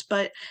concept,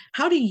 but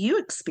how do you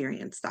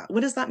experience that?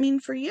 What does that mean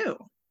for you?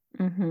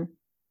 Hmm.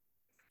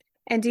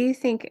 And do you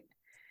think,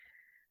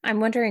 I'm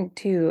wondering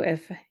too,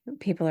 if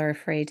people are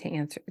afraid to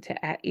answer,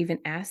 to even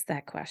ask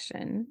that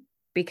question,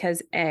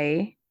 because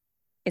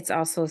it's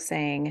also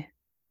saying,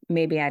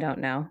 maybe I don't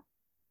know,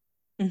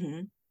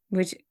 Hmm.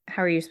 which,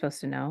 how are you supposed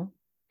to know?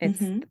 It's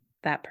Hmm.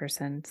 that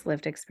person's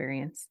lived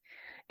experience.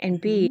 And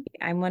B,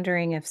 Hmm. I'm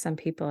wondering if some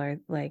people are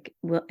like,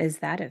 well, is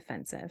that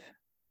offensive?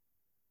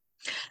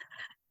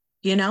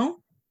 You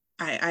know,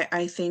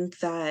 I think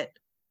that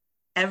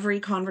every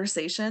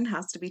conversation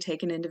has to be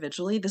taken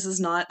individually. This is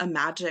not a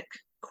magic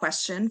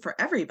question for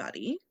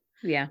everybody.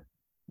 Yeah.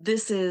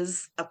 This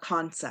is a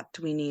concept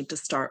we need to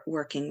start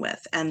working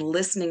with and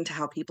listening to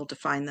how people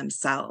define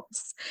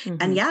themselves.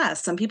 And Hmm. yeah,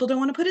 some people don't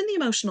want to put in the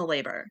emotional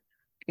labor.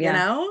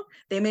 Yeah.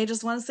 They may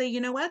just want to say, you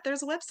know what,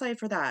 there's a website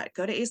for that.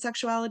 Go to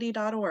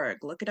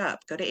asexuality.org, look it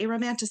up. Go to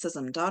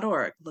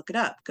aromanticism.org, look it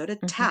up. Go to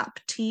Hmm.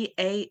 TAAAP.org,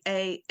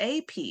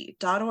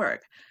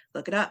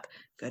 look it up.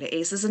 Go to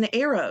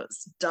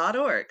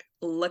acesandarrows.org,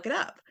 look it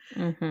up.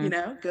 Hmm.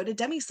 Go to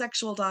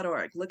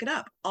demisexual.org, look it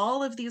up.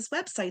 All of these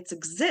websites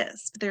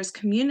exist. There's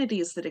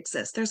communities that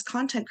exist. There's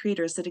content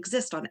creators that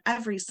exist on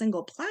every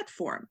single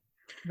platform.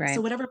 So, Right.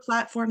 whatever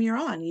platform you're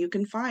on, you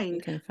can You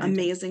find can find it,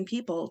 amazing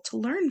people to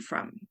learn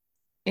from.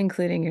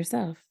 including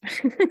yourself.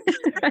 Right.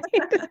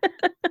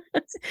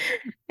 I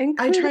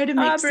Including try to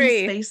make some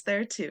Aubri. space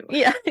there too.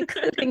 Yeah,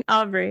 including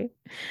Aubri.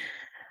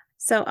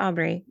 So,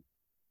 Aubri,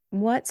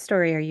 what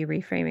story are you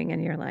reframing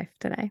in your life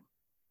today?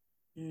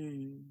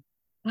 Mm.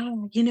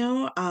 Oh,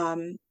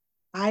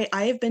 I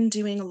have been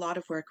doing a lot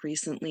of work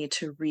recently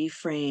to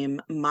reframe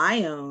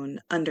my own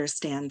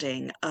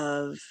understanding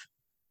of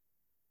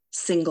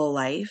single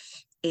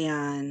life.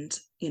 And,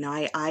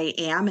 I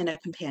am in a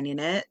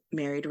companionate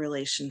married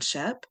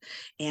relationship,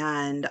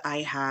 and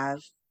I have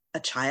a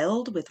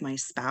child with my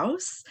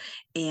spouse,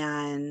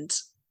 and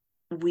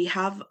we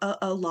have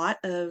a lot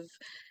of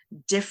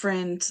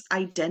different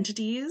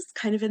identities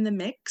kind of in the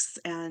mix.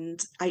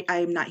 And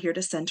I'm not here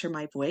to center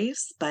my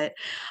voice, but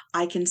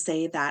I can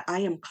say that I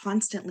am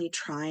constantly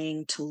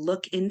trying to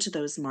look into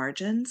those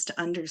margins to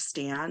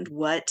understand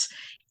what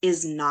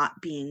is not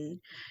being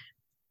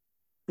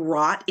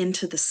brought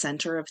into the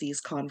center of these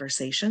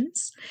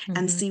conversations, and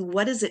Hmm. see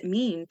what does it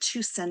mean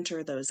to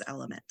center those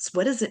elements.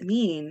 What does it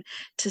mean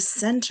to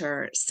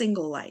center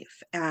single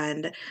life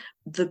and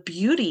the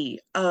beauty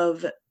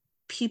of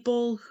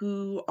people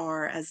who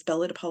are, as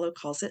Bella DePaulo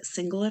calls it,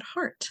 single at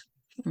heart.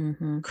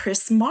 Hmm.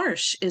 Chris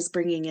Marsh is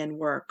bringing in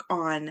work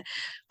on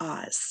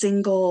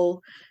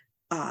single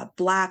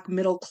Black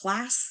middle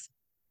class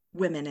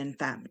women and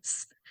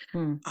femmes.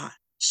 Mm. uh,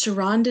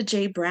 Sharonda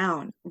J.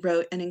 Brown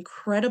wrote an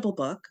incredible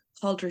book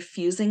called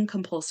Refusing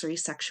Compulsory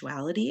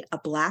Sexuality, a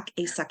Black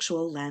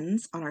asexual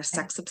lens on our I-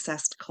 sex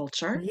obsessed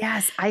culture.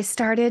 Yes, I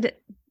started.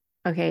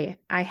 Okay,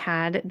 I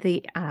had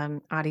the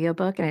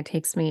audiobook and it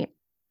takes me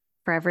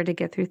forever to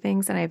get through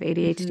things and I have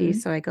ADHD, Hmm.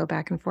 so I go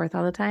back and forth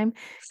all the time.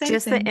 Same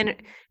Just the thing. in,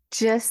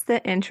 just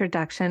the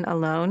introduction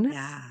alone,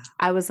 Yeah.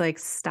 I was like,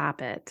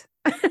 stop it.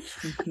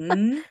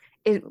 Hmm.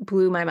 It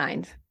blew my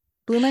mind.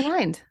 Blew my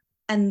mind.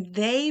 And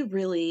they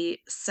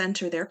really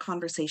center their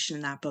conversation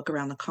in that book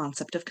around the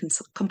concept of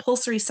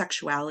compulsory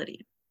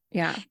sexuality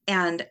Yeah.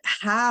 and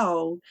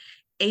how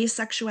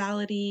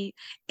asexuality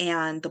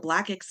and the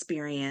Black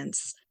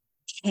experience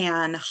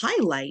can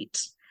highlight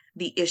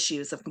the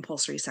issues of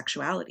compulsory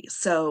sexuality.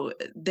 So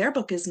their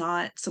book is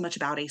not so much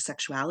about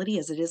asexuality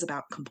as it is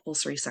about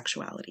compulsory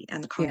sexuality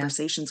and the Yeah.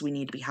 conversations we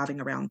need to be having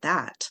around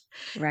that.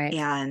 Right.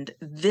 And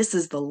this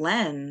is the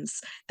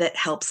lens that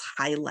helps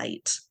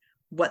highlight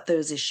what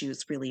those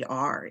issues really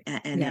are.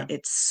 And Yeah.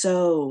 it's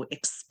so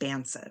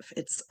expansive.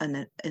 It's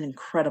an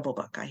incredible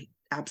book. I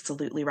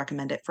absolutely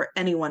recommend it for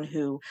anyone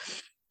who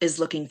is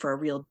looking for a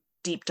real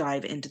deep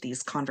dive into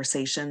these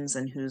conversations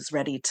and who's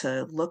ready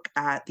to look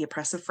at the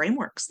oppressive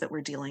frameworks that we're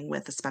dealing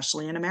with,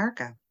 especially in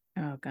America.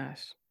 Oh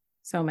gosh.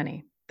 So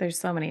many. There's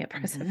so many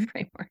oppressive Hmm.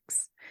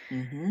 frameworks.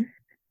 Hmm.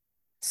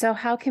 So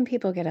how can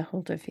people get a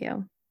hold of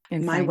you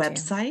and find you? My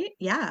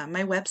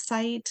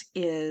website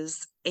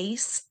is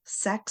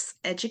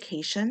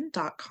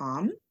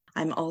acesexeducation.com.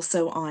 I'm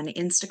also on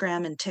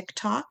Instagram and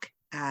TikTok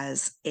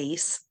as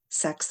Ace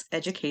Sex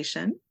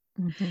Education.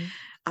 Hmm.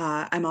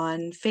 I'm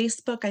on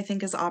Facebook, I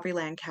think, as Aubrey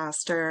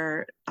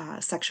Lancaster,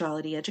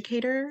 sexuality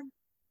educator,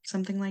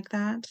 something like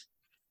that.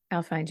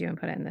 I'll find you and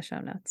put it in the show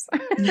notes.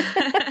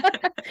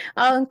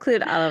 I'll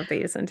include all of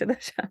these into the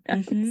show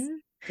notes. Hmm.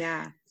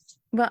 Yeah.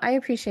 Well, I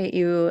appreciate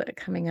you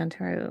coming on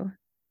to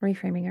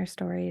reframing our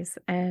stories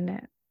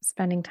and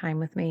spending time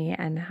with me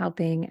and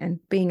helping and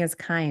being as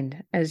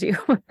kind as you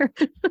were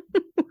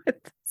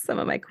with some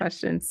of my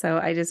questions. So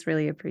I just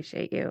really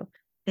appreciate you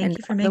Thank and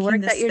you for the making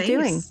work this that you're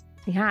doing. space.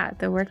 Yeah,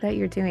 the work that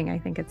you're doing, I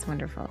think it's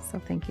wonderful. So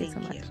thank you so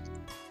Thank you. much.